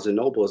Barnes and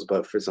Nobles,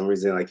 but for some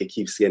reason, like, it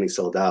keeps getting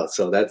sold out.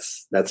 So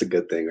that's a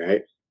good thing,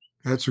 right?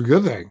 That's a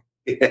good thing.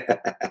 Yeah.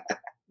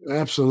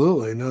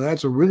 Absolutely. No,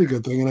 that's a really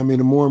good thing. And I mean,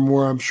 the more and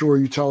more I'm sure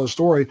you tell a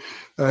story,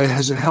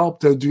 has it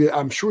helped?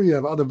 I'm sure you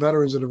have other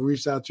veterans that have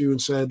reached out to you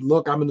and said,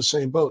 look, I'm in the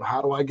same boat.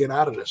 How do I get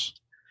out of this?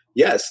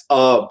 Yes.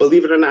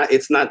 Believe it or not,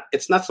 it's not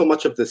so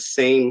much of the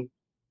same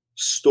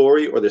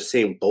story or the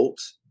same boat,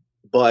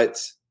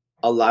 but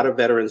a lot of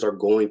veterans are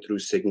going through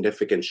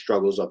significant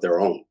struggles of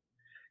their own.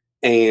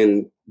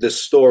 And the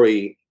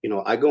story, you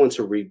know, I go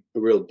into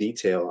real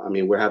detail. I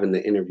mean, we're having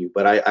the interview,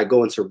 but I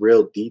go into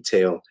real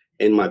detail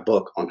in my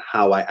book on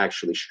how I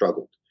actually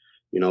struggled,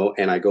 you know,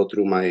 and I go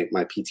through my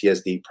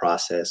PTSD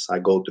process. I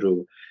go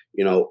through,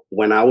 you know,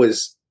 when I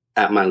was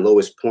at my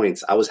lowest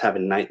points, I was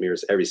having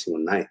nightmares every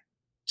single night,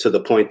 to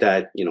the point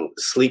that, you know,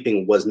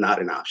 sleeping was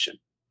not an option.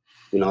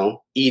 You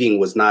know,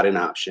 eating was not an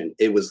option.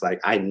 It was like,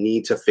 I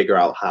need to figure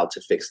out how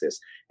to fix this.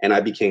 And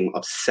I became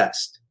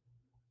obsessed,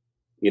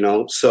 you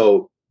know?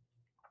 So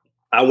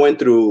I went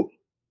through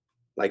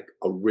like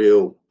a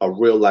real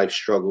life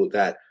struggle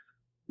that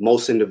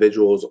most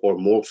individuals or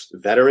most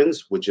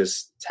veterans would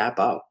just tap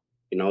out.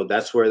 You know,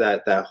 that's where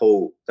that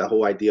whole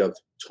idea of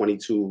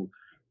 22,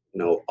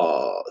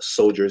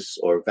 soldiers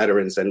or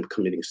veterans and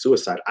committing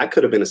suicide. I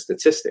could have been a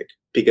statistic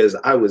because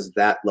I was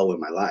that low in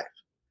my life.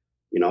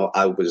 You know,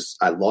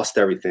 I lost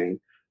everything.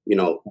 You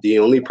know, the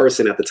only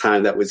person at the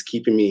time that was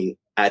keeping me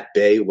at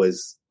bay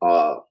was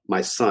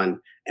my son,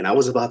 and I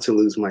was about to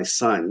lose my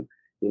son.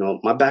 You know,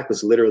 my back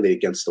was literally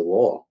against the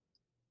wall.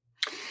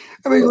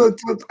 I mean, look,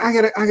 I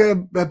gotta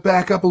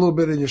back up a little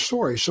bit in your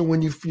story. So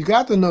when you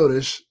got the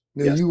notice,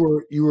 now Yes.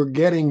 you were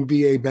getting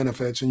VA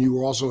benefits and you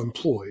were also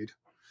employed.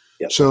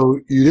 Yep. So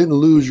you didn't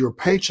lose your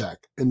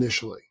paycheck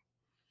initially.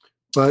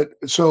 But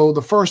so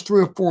the first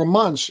 3 or 4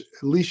 months,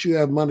 at least you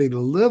have money to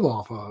live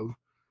off of.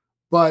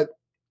 But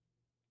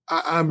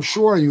I'm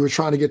sure you were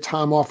trying to get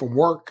time off from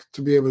work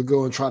to be able to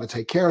go and try to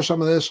take care of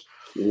some of this.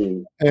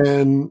 Mm.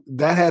 And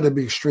that had to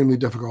be extremely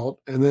difficult.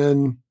 And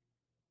then,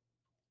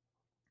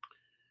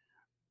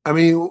 I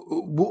mean,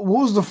 what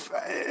was the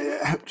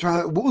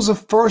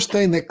first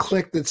thing that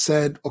clicked that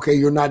said, "Okay,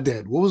 you're not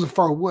dead"? What was the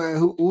first?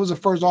 Who was the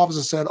first officer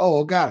that said,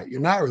 "Oh, got it,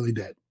 you're not really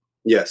dead"?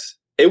 Yes,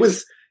 it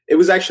was. It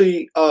was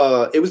actually.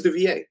 It was the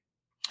VA.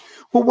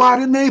 Well, why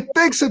didn't they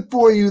fix it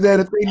for you then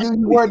if they knew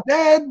you weren't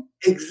dead?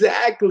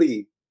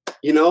 Exactly.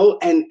 You know,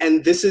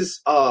 and this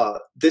is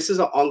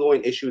an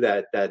ongoing issue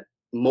that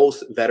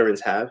most veterans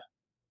have,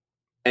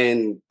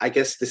 and I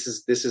guess this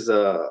is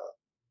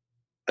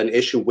an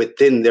issue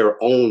within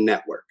their own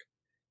network.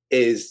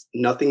 Is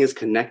nothing is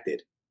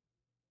connected.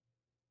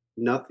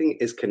 Nothing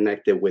is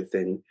connected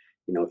within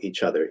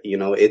each other. You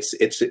know,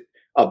 it's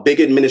a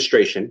big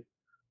administration,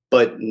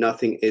 but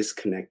nothing is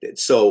connected.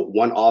 So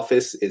one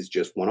office is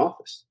just one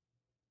office,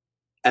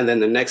 and then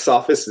the next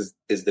office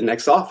is the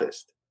next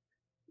office.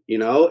 You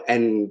know,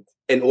 and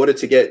in order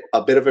to get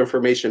a bit of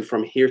information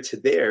from here to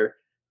there,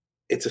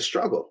 it's a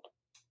struggle.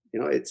 You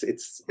know, it's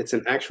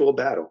an actual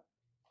battle.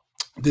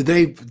 Did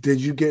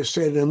you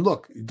say to them,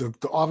 look, the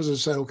officer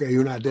said, okay,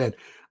 you're not dead.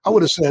 I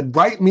would have said,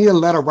 write me a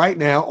letter right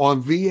now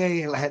on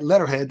VA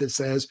letterhead that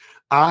says,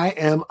 I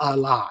am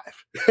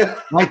alive.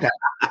 Write that.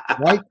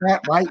 Write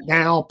that right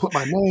now. Put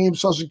my name,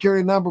 social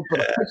security number,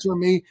 put a picture of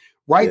me.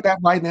 Write that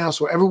right now.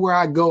 So everywhere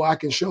I go, I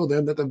can show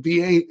them that the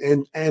VA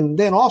and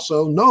then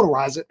also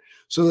notarize it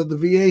so that the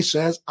VA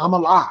says I'm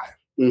alive.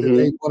 Mm-hmm. Did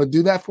they want to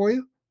do that for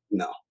you?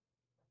 No,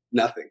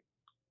 nothing.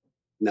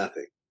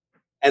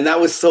 And that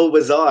was so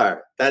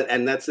bizarre.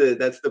 That's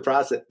the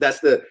process.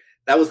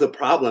 That was the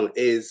problem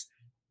is,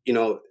 you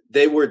know,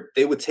 they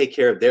would take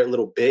care of their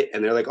little bit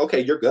and they're like,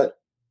 okay, you're good.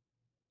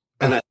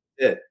 And that's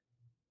it.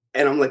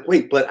 And I'm like,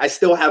 wait, but I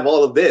still have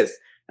all of this.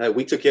 And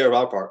we took care of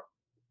our part.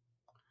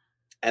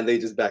 And they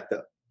just backed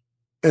up.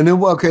 And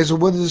then, okay, so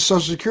what did the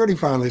Social Security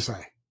finally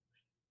say?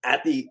 I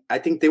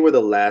think they were the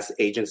last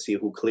agency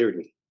who cleared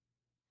me.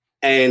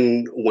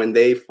 And when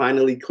they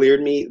finally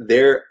cleared me,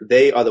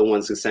 they are the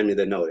ones who sent me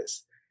the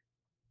notice.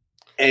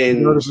 And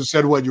the notice that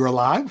said, what, you're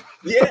alive?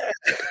 Yeah.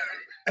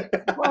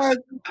 What?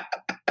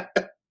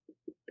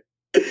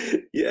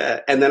 Yeah.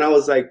 And then I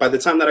was like, by the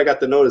time that I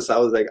got the notice, I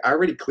was like, I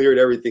already cleared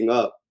everything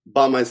up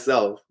by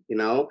myself, you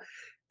know?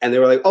 And they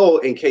were like, oh,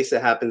 in case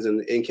it happens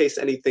and in case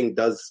anything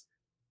does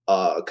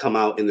come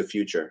out in the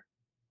future.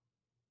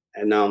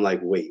 And now I'm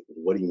like, wait,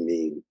 what do you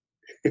mean?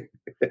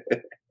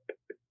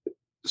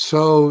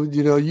 So,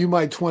 you know, you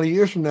might 20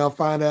 years from now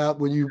find out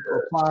when you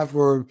apply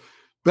for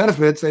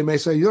benefits, they may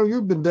say,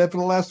 you've been dead for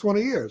the last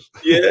 20 years.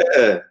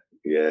 Yeah.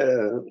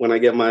 Yeah. When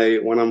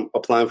I'm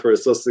applying for a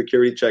Social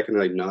Security check and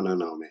they're like, no,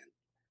 man.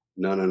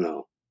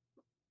 No.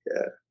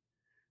 Yeah.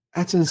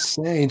 That's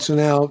insane. So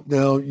now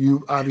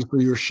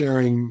you're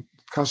sharing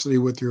custody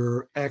with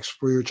your ex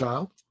for your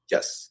child?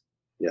 Yes.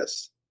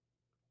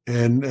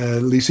 And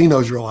at least he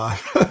knows you're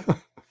alive.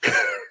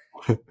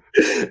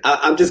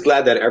 I'm just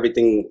glad that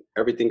everything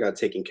got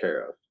taken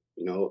care of,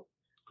 you know,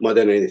 more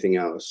than anything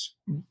else.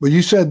 But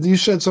you said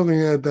something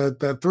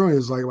that threw me.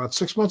 Is like about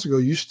 6 months ago,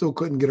 you still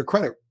couldn't get a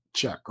credit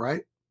check,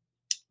 right?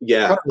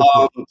 Yeah.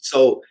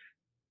 So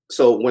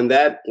when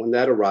that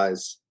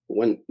arises,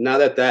 now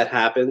that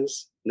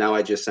happens, now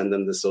I just send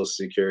them the Social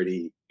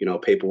Security, you know,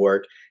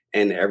 paperwork,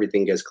 and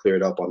everything gets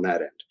cleared up on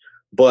that end.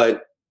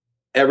 But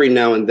every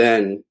now and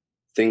then,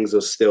 things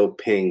will still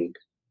ping,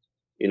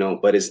 you know,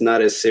 but it's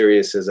not as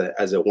serious as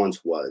it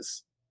once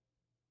was,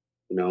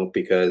 you know,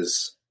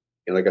 because,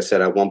 you know, like I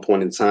said, at one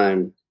point in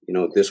time, you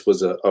know, this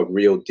was a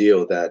real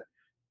deal that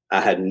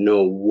I had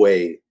no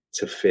way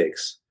to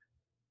fix.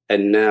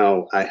 And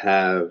now I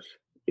have,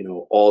 you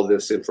know, all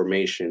this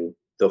information,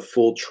 the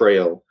full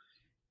trail,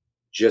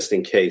 just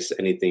in case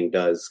anything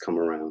does come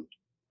around.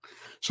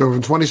 So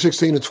from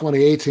 2016 to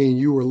 2018,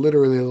 you were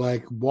literally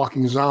like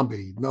walking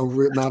zombie,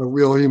 not a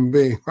real human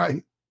being,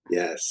 right?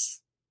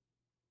 Yes.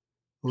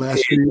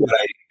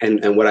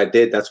 And what I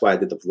did, that's why I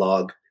did the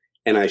vlog,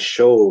 and I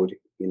showed,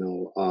 you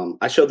know,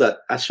 I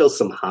showed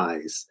some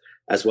highs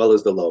as well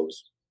as the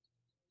lows,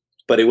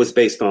 but it was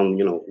based on,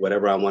 you know,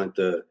 whatever I wanted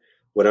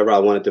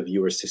the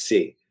viewers to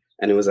see.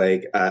 And it was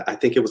like, I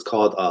think it was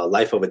called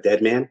Life of a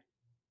Dead Man.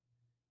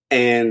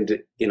 And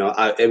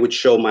it would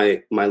show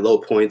my low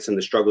points and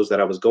the struggles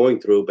that I was going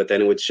through, but then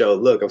it would show,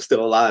 look, I'm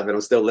still alive and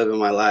I'm still living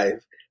my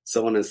life,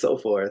 so on and so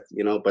forth,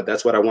 but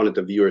that's what I wanted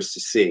the viewers to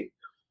see.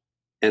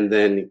 And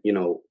then,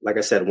 like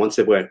I said, once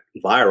it went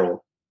viral,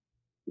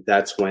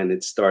 that's when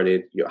it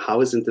started,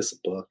 how isn't this a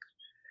book?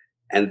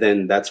 And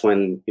then that's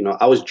when,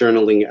 I was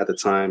journaling at the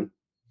time,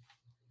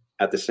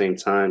 at the same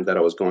time that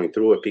I was going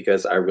through it,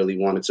 because I really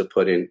wanted to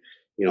put in,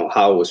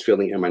 how I was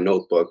feeling in my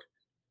notebook,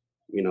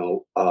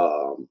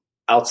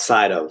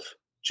 outside of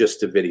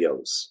just the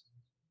videos.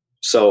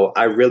 So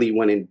I really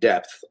went in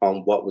depth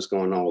on what was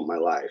going on with my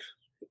life.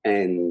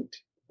 And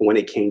when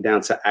it came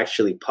down to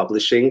actually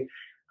publishing,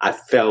 I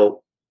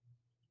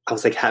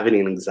was like having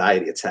an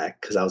anxiety attack,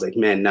 because I was like,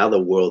 man, now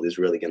the world is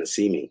really going to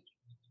see me.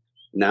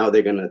 Now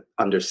they're going to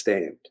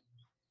understand.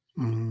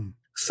 Mm-hmm.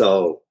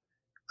 So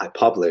I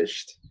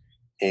published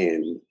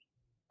and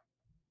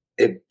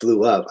it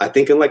blew up. I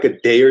think in like a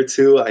day or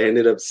two, I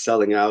ended up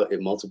selling out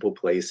in multiple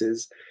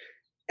places.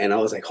 And I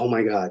was like, oh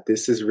my God,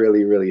 this is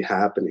really, really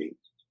happening,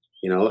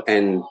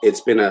 and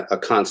it's been a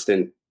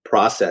constant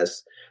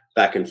process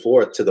back and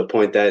forth, to the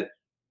point that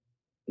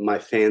my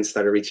fans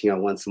started reaching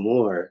out once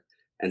more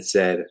and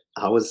said,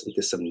 how isn't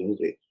this a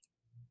movie?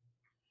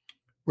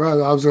 Right.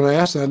 I was going to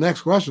ask that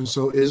next question.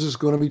 So is this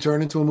going to be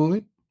turned into a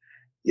movie?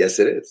 Yes,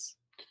 it is.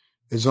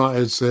 It's on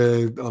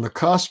the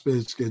cusp.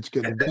 It's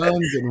getting done,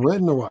 getting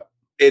written, or what?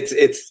 It's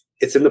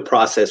in the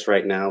process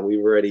right now.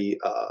 We've already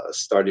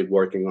started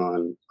working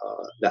on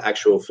the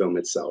actual film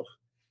itself.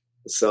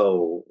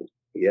 So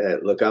yeah,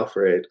 look out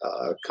for it.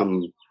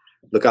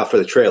 Look out for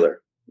the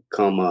trailer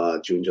come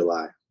June,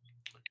 July.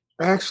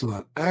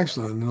 Excellent.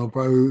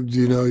 Probably,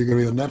 you're going to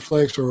be on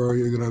Netflix, or are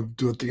you going to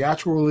do a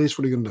theatrical release?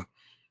 What are you going to do?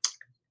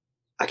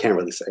 I can't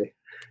really say.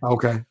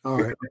 Okay.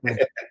 All right. Okay.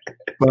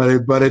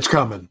 but it's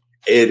coming.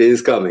 It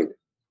is coming,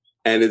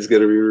 and it's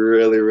going to be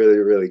really, really,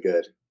 really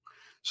good.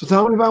 So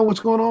tell me about what's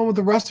going on with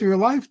the rest of your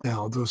life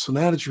now. So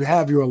now that you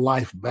have your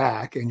life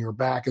back and you're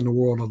back in the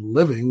world of the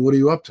living, what are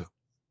you up to?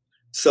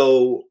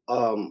 So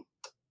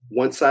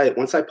once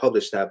I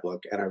published that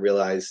book and I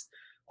realized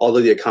all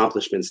of the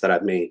accomplishments that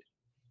I've made,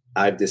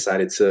 I've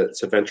decided to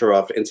venture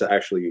off into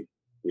actually,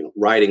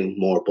 writing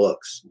more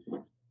books.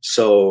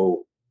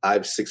 So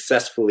I've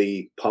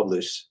successfully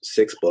published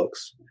 6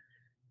 books,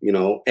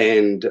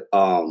 and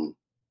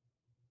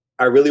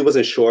I really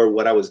wasn't sure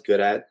what I was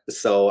good at.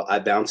 So I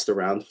bounced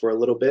around for a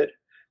little bit,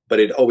 but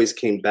it always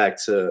came back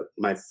to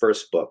my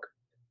first book.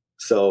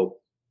 So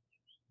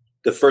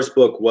the first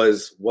book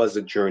was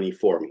a journey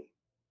for me.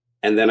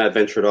 And then I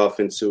ventured off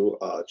into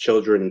a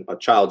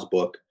child's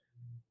book,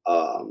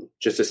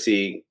 just to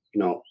see,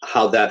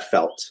 how that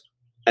felt.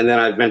 And then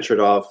I ventured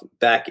off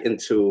back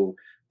into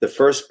the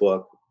first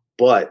book,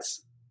 but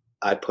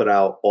I put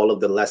out all of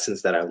the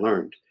lessons that I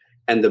learned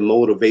and the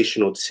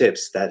motivational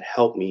tips that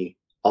helped me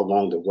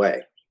along the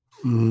way.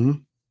 Mm-hmm.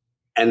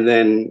 And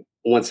then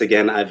once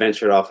again, I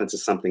ventured off into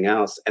something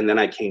else. And then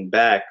I came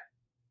back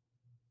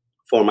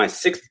for my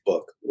 6th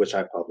book, which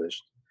I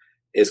published,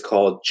 is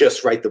called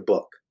Just Write the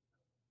Book.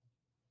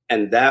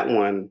 And that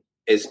one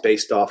is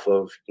based off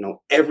of,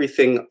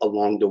 everything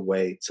along the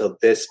way to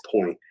this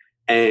point.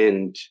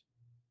 And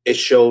it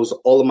shows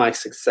all of my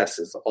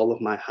successes, all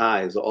of my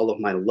highs, all of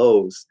my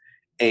lows.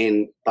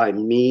 And by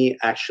me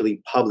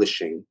actually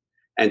publishing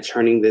and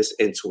turning this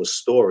into a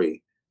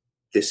story,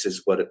 this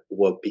is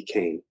what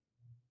became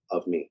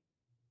of me.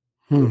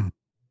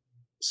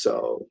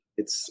 So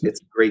it's a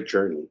great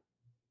journey.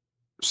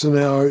 So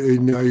now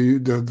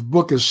the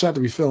book is set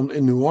to be filmed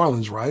in New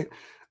Orleans, right?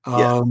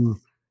 Yeah.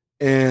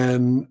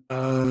 And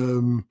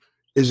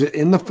is it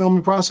in the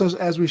filming process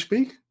as we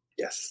speak?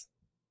 Yes.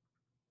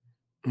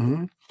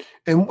 Mm-hmm.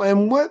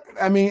 And what,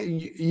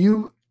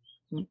 you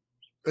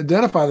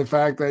identify the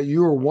fact that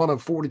you are one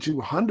of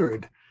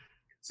 4,200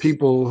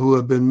 people who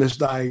have been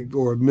misdiagnosed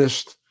or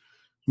missed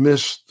what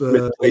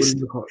do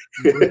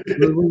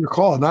you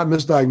call it? Not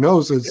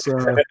misdiagnosed, it's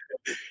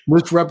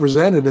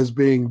misrepresented as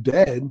being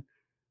dead.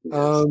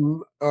 Yes.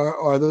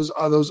 Are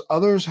those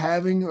others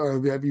having,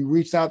 or have you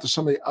reached out to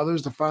some of the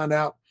others to find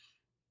out,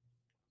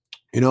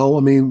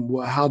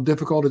 how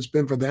difficult it's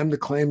been for them to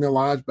claim their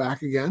lives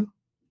back again?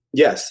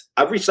 Yes,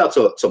 I've reached out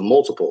to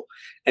multiple,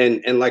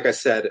 and like I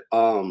said,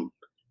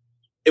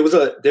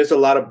 there's a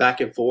lot of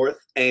back and forth,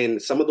 and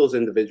some of those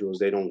individuals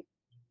they don't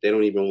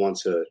even want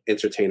to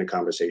entertain a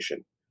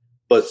conversation,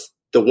 but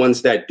the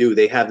ones that do,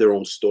 they have their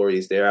own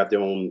stories, they have their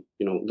own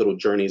little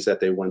journeys that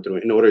they went through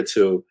in order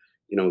to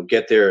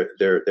get their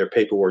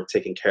paperwork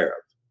taken care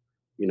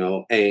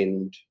of,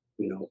 and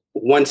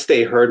once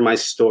they heard my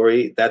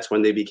story, that's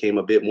when they became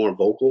a bit more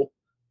vocal.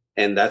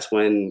 And that's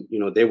when,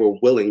 they were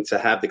willing to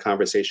have the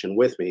conversation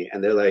with me.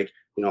 And they're like,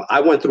 I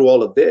went through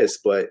all of this,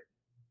 but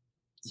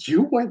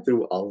you went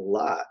through a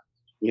lot,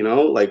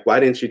 like, why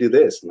didn't you do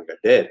this? I'm like, I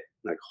did.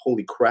 I'm like,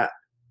 holy crap.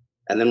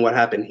 And then what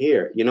happened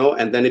here,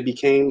 and then it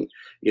became,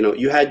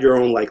 you had your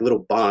own like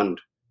little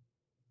bond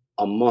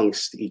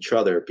amongst each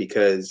other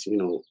because,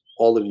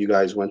 all of you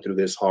guys went through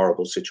this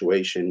horrible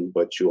situation,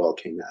 but you all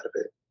came out of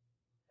it.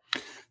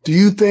 Do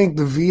you think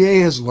the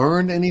VA has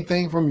learned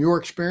anything from your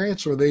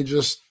experience, or they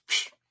just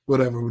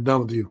whatever, we're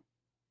done with you?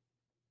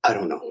 I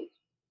don't know.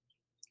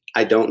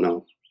 I don't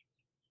know.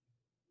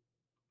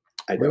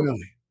 I don't.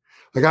 Really?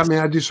 Like, I mean,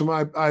 I do some.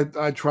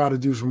 I try to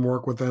do some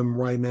work with them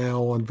right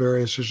now on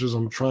various issues.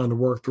 I'm trying to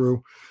work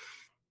through,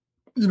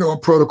 a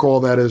protocol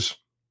that is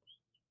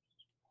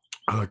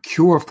a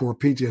cure for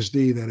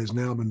PTSD that has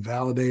now been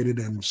validated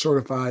and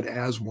certified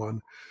as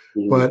one.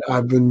 But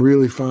I've been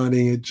really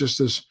finding it just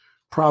as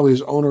probably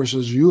as onerous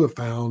as you have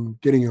found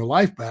getting your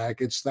life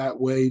back. It's that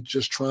way,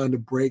 just trying to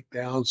break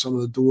down some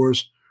of the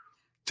doors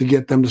to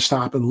get them to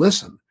stop and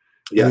listen.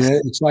 Yes. I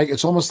mean,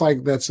 it's almost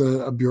like that's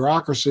a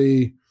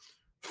bureaucracy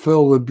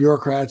filled with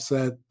bureaucrats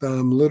that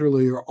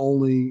literally are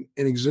only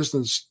in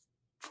existence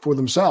for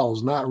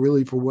themselves, not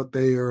really for what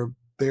they are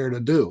there to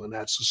do, and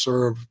that's to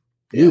serve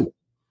you.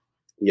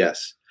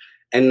 Yes.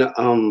 And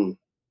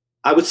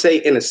I would say,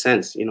 in a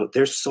sense,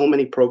 there's so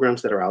many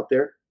programs that are out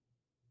there,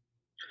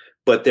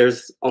 but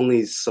there's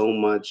only so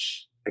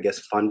much, I guess,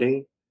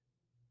 funding.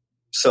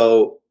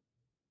 So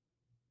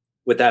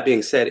with that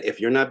being said, if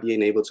you're not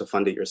being able to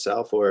fund it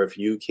yourself, or if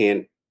you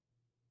can't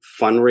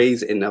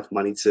fundraise enough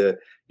money to,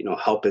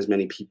 help as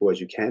many people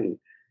as you can,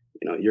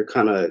 you're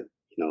kind of,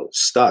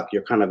 stuck.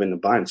 You're kind of in the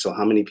bind. So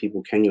how many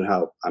people can you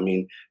help? I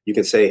mean, you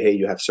can say, hey,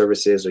 you have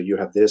services, or you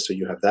have this, or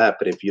you have that.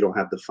 But if you don't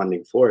have the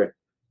funding for it,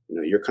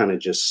 you're kind of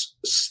just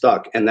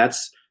stuck. And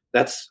that's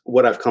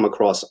what I've come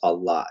across a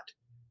lot,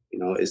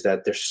 is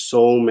that there's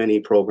so many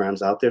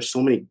programs out there,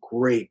 so many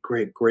great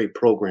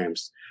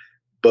programs,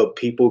 but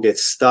people get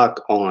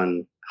stuck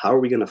on, how are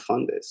we going to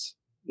fund this?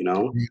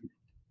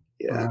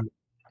 Yeah.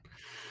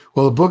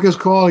 Well, the book is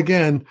called,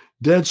 again,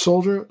 Dead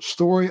Soldier,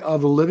 Story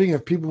of the Living.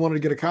 If people wanted to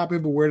get a copy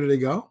of it, where do they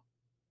go?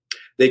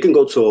 They can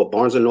go to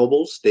Barnes &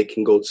 Nobles. They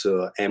can go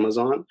to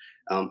Amazon.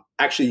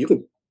 Actually, you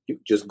can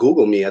just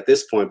Google me at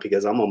this point,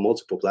 because I'm on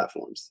multiple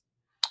platforms.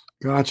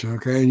 Gotcha.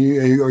 Okay.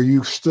 And are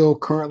you still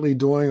currently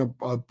doing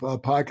a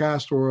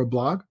podcast or a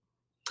blog?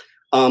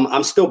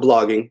 I'm still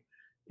blogging.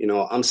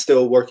 I'm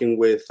still working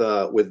with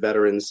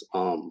veterans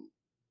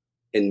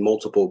in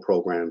multiple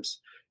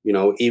programs.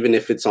 Even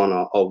if it's on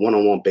a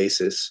one-on-one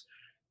basis,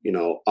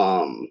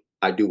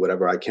 I do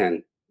whatever I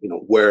can,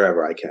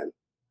 wherever I can,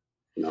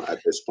 at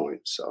this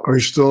point. So, are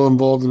you still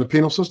involved in the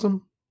penal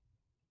system?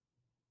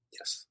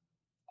 Yes.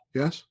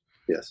 Yes.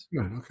 Yes.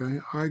 Good. Okay.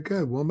 All right.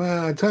 Good. Well, man,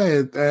 I tell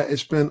you,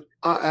 it's been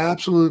an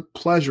absolute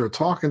pleasure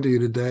talking to you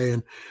today.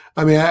 And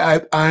I mean,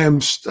 I am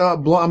still,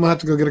 I'm gonna have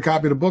to go get a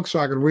copy of the book so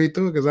I can read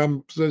through it, because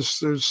I'm just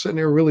sitting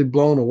here really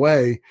blown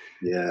away.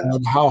 Yeah.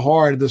 Of how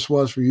hard this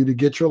was for you to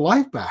get your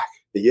life back.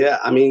 Yeah.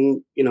 I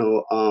mean,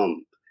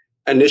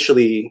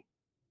 initially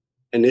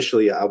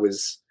I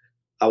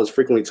was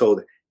frequently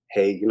told,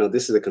 hey,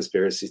 this is a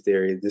conspiracy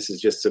theory. This is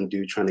just some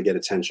dude trying to get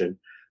attention.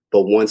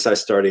 But once I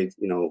started,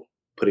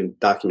 putting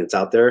documents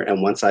out there,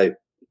 and once I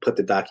put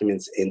the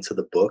documents into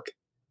the book,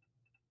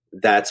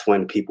 that's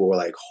when people were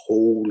like,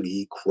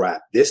 holy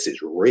crap, this is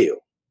real,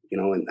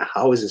 and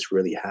how is this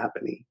really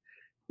happening?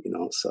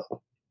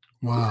 So.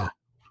 Wow.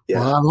 Yeah.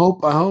 Well,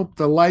 I hope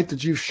the light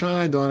that you've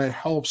shined on it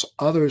helps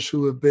others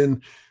who have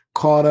been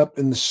caught up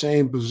in the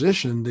same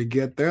position to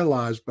get their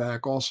lives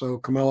back. Also,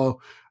 Camilo,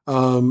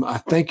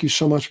 I thank you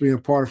so much for being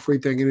a part of Free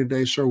Thinking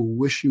today, sir. We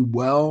wish you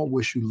well,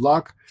 wish you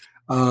luck.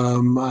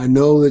 I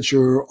know that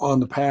you're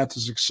on the path to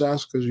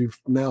success, because you've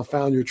now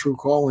found your true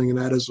calling, and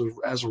that is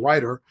as a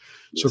writer.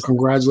 So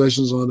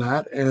congratulations on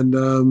that.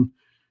 And,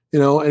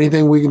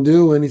 anything we can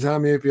do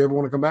anytime, if you ever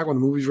want to come back when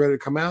the movie's ready to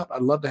come out,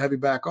 I'd love to have you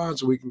back on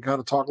so we can kind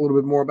of talk a little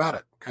bit more about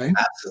it. Okay.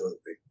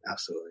 Absolutely.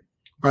 Absolutely.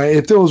 All right.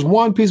 If there was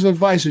one piece of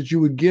advice that you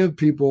would give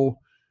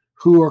people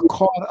who are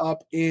caught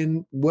up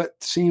in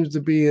what seems to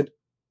be an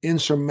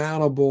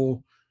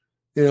insurmountable,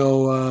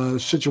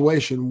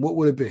 situation, what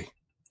would it be?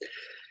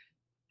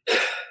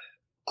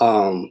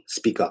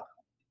 Speak up.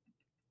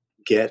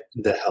 Get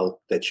the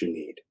help that you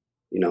need.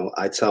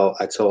 I tell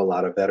a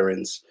lot of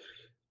veterans,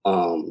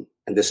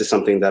 and this is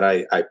something that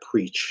I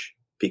preach,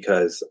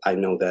 because I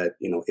know that,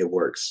 it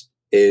works,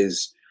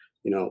 is,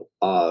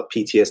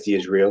 PTSD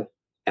is real.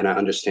 And I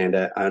understand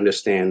that. I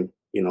understand,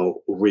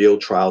 real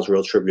trials,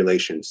 real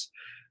tribulations.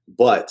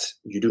 But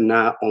you do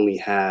not only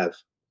have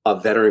a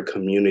veteran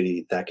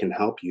community that can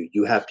help you.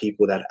 You have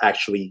people that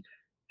actually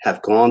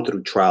have gone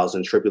through trials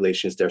and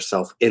tribulations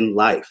themselves in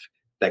life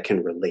that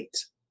can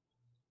relate.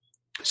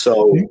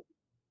 So,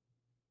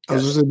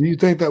 do you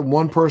think that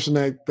one person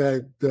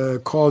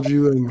that called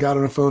you and got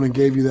on the phone and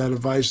gave you that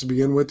advice to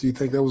begin with, do you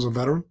think that was a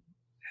veteran?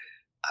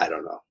 I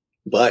don't know,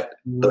 but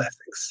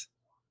blessings.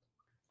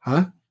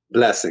 Huh?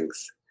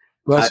 Blessings.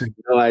 Blessings.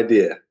 I have no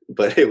idea,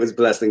 but it was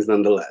blessings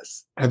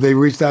nonetheless. Have they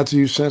reached out to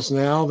you since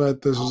now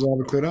that this is all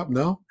been cleared up?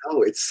 No.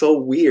 No, it's so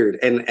weird,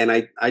 and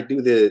I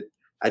do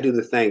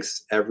the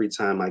thanks every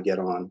time I get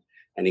on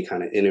any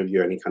kind of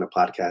interview, any kind of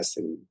podcast,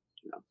 and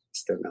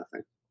still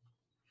nothing.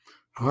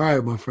 All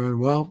right, my friend.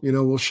 Well,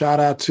 we'll shout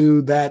out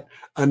to that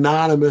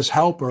anonymous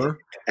helper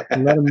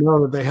and let them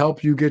know that they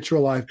help you get your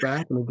life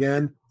back. And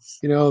again,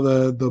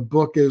 the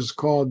book is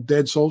called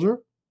Dead Soldier.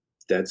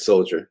 Dead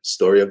Soldier,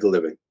 Story of the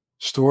Living.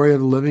 Story of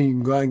the Living. You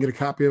can go out and get a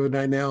copy of it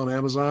right now on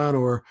Amazon,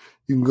 or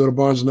you can go to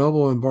Barnes &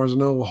 Noble, and Barnes &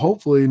 Noble,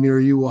 hopefully near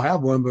you, will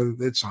have one, but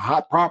it's a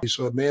hot property,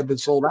 so it may have been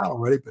sold out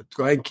already, but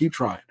go ahead and keep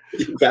trying.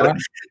 You gotta,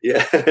 right.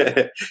 Yeah.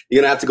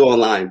 You're going to have to go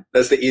online.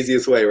 That's the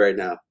easiest way right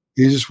now.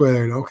 Easiest way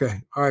there.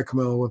 Okay. All right,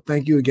 Camilo. Well,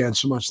 thank you again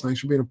so much. Thanks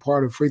for being a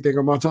part of Free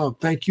Thinker Montel.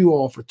 Thank you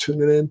all for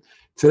tuning in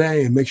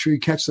today, and make sure you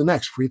catch the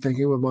next Free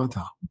Thinking with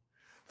Montel.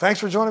 Thanks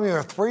for joining me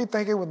on Free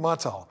Thinking with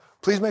Montel.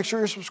 Please make sure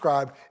you're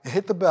subscribed and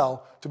hit the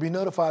bell to be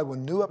notified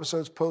when new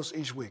episodes post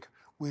each week.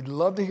 We'd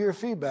love to hear your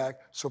feedback,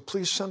 so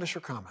please send us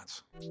your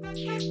comments.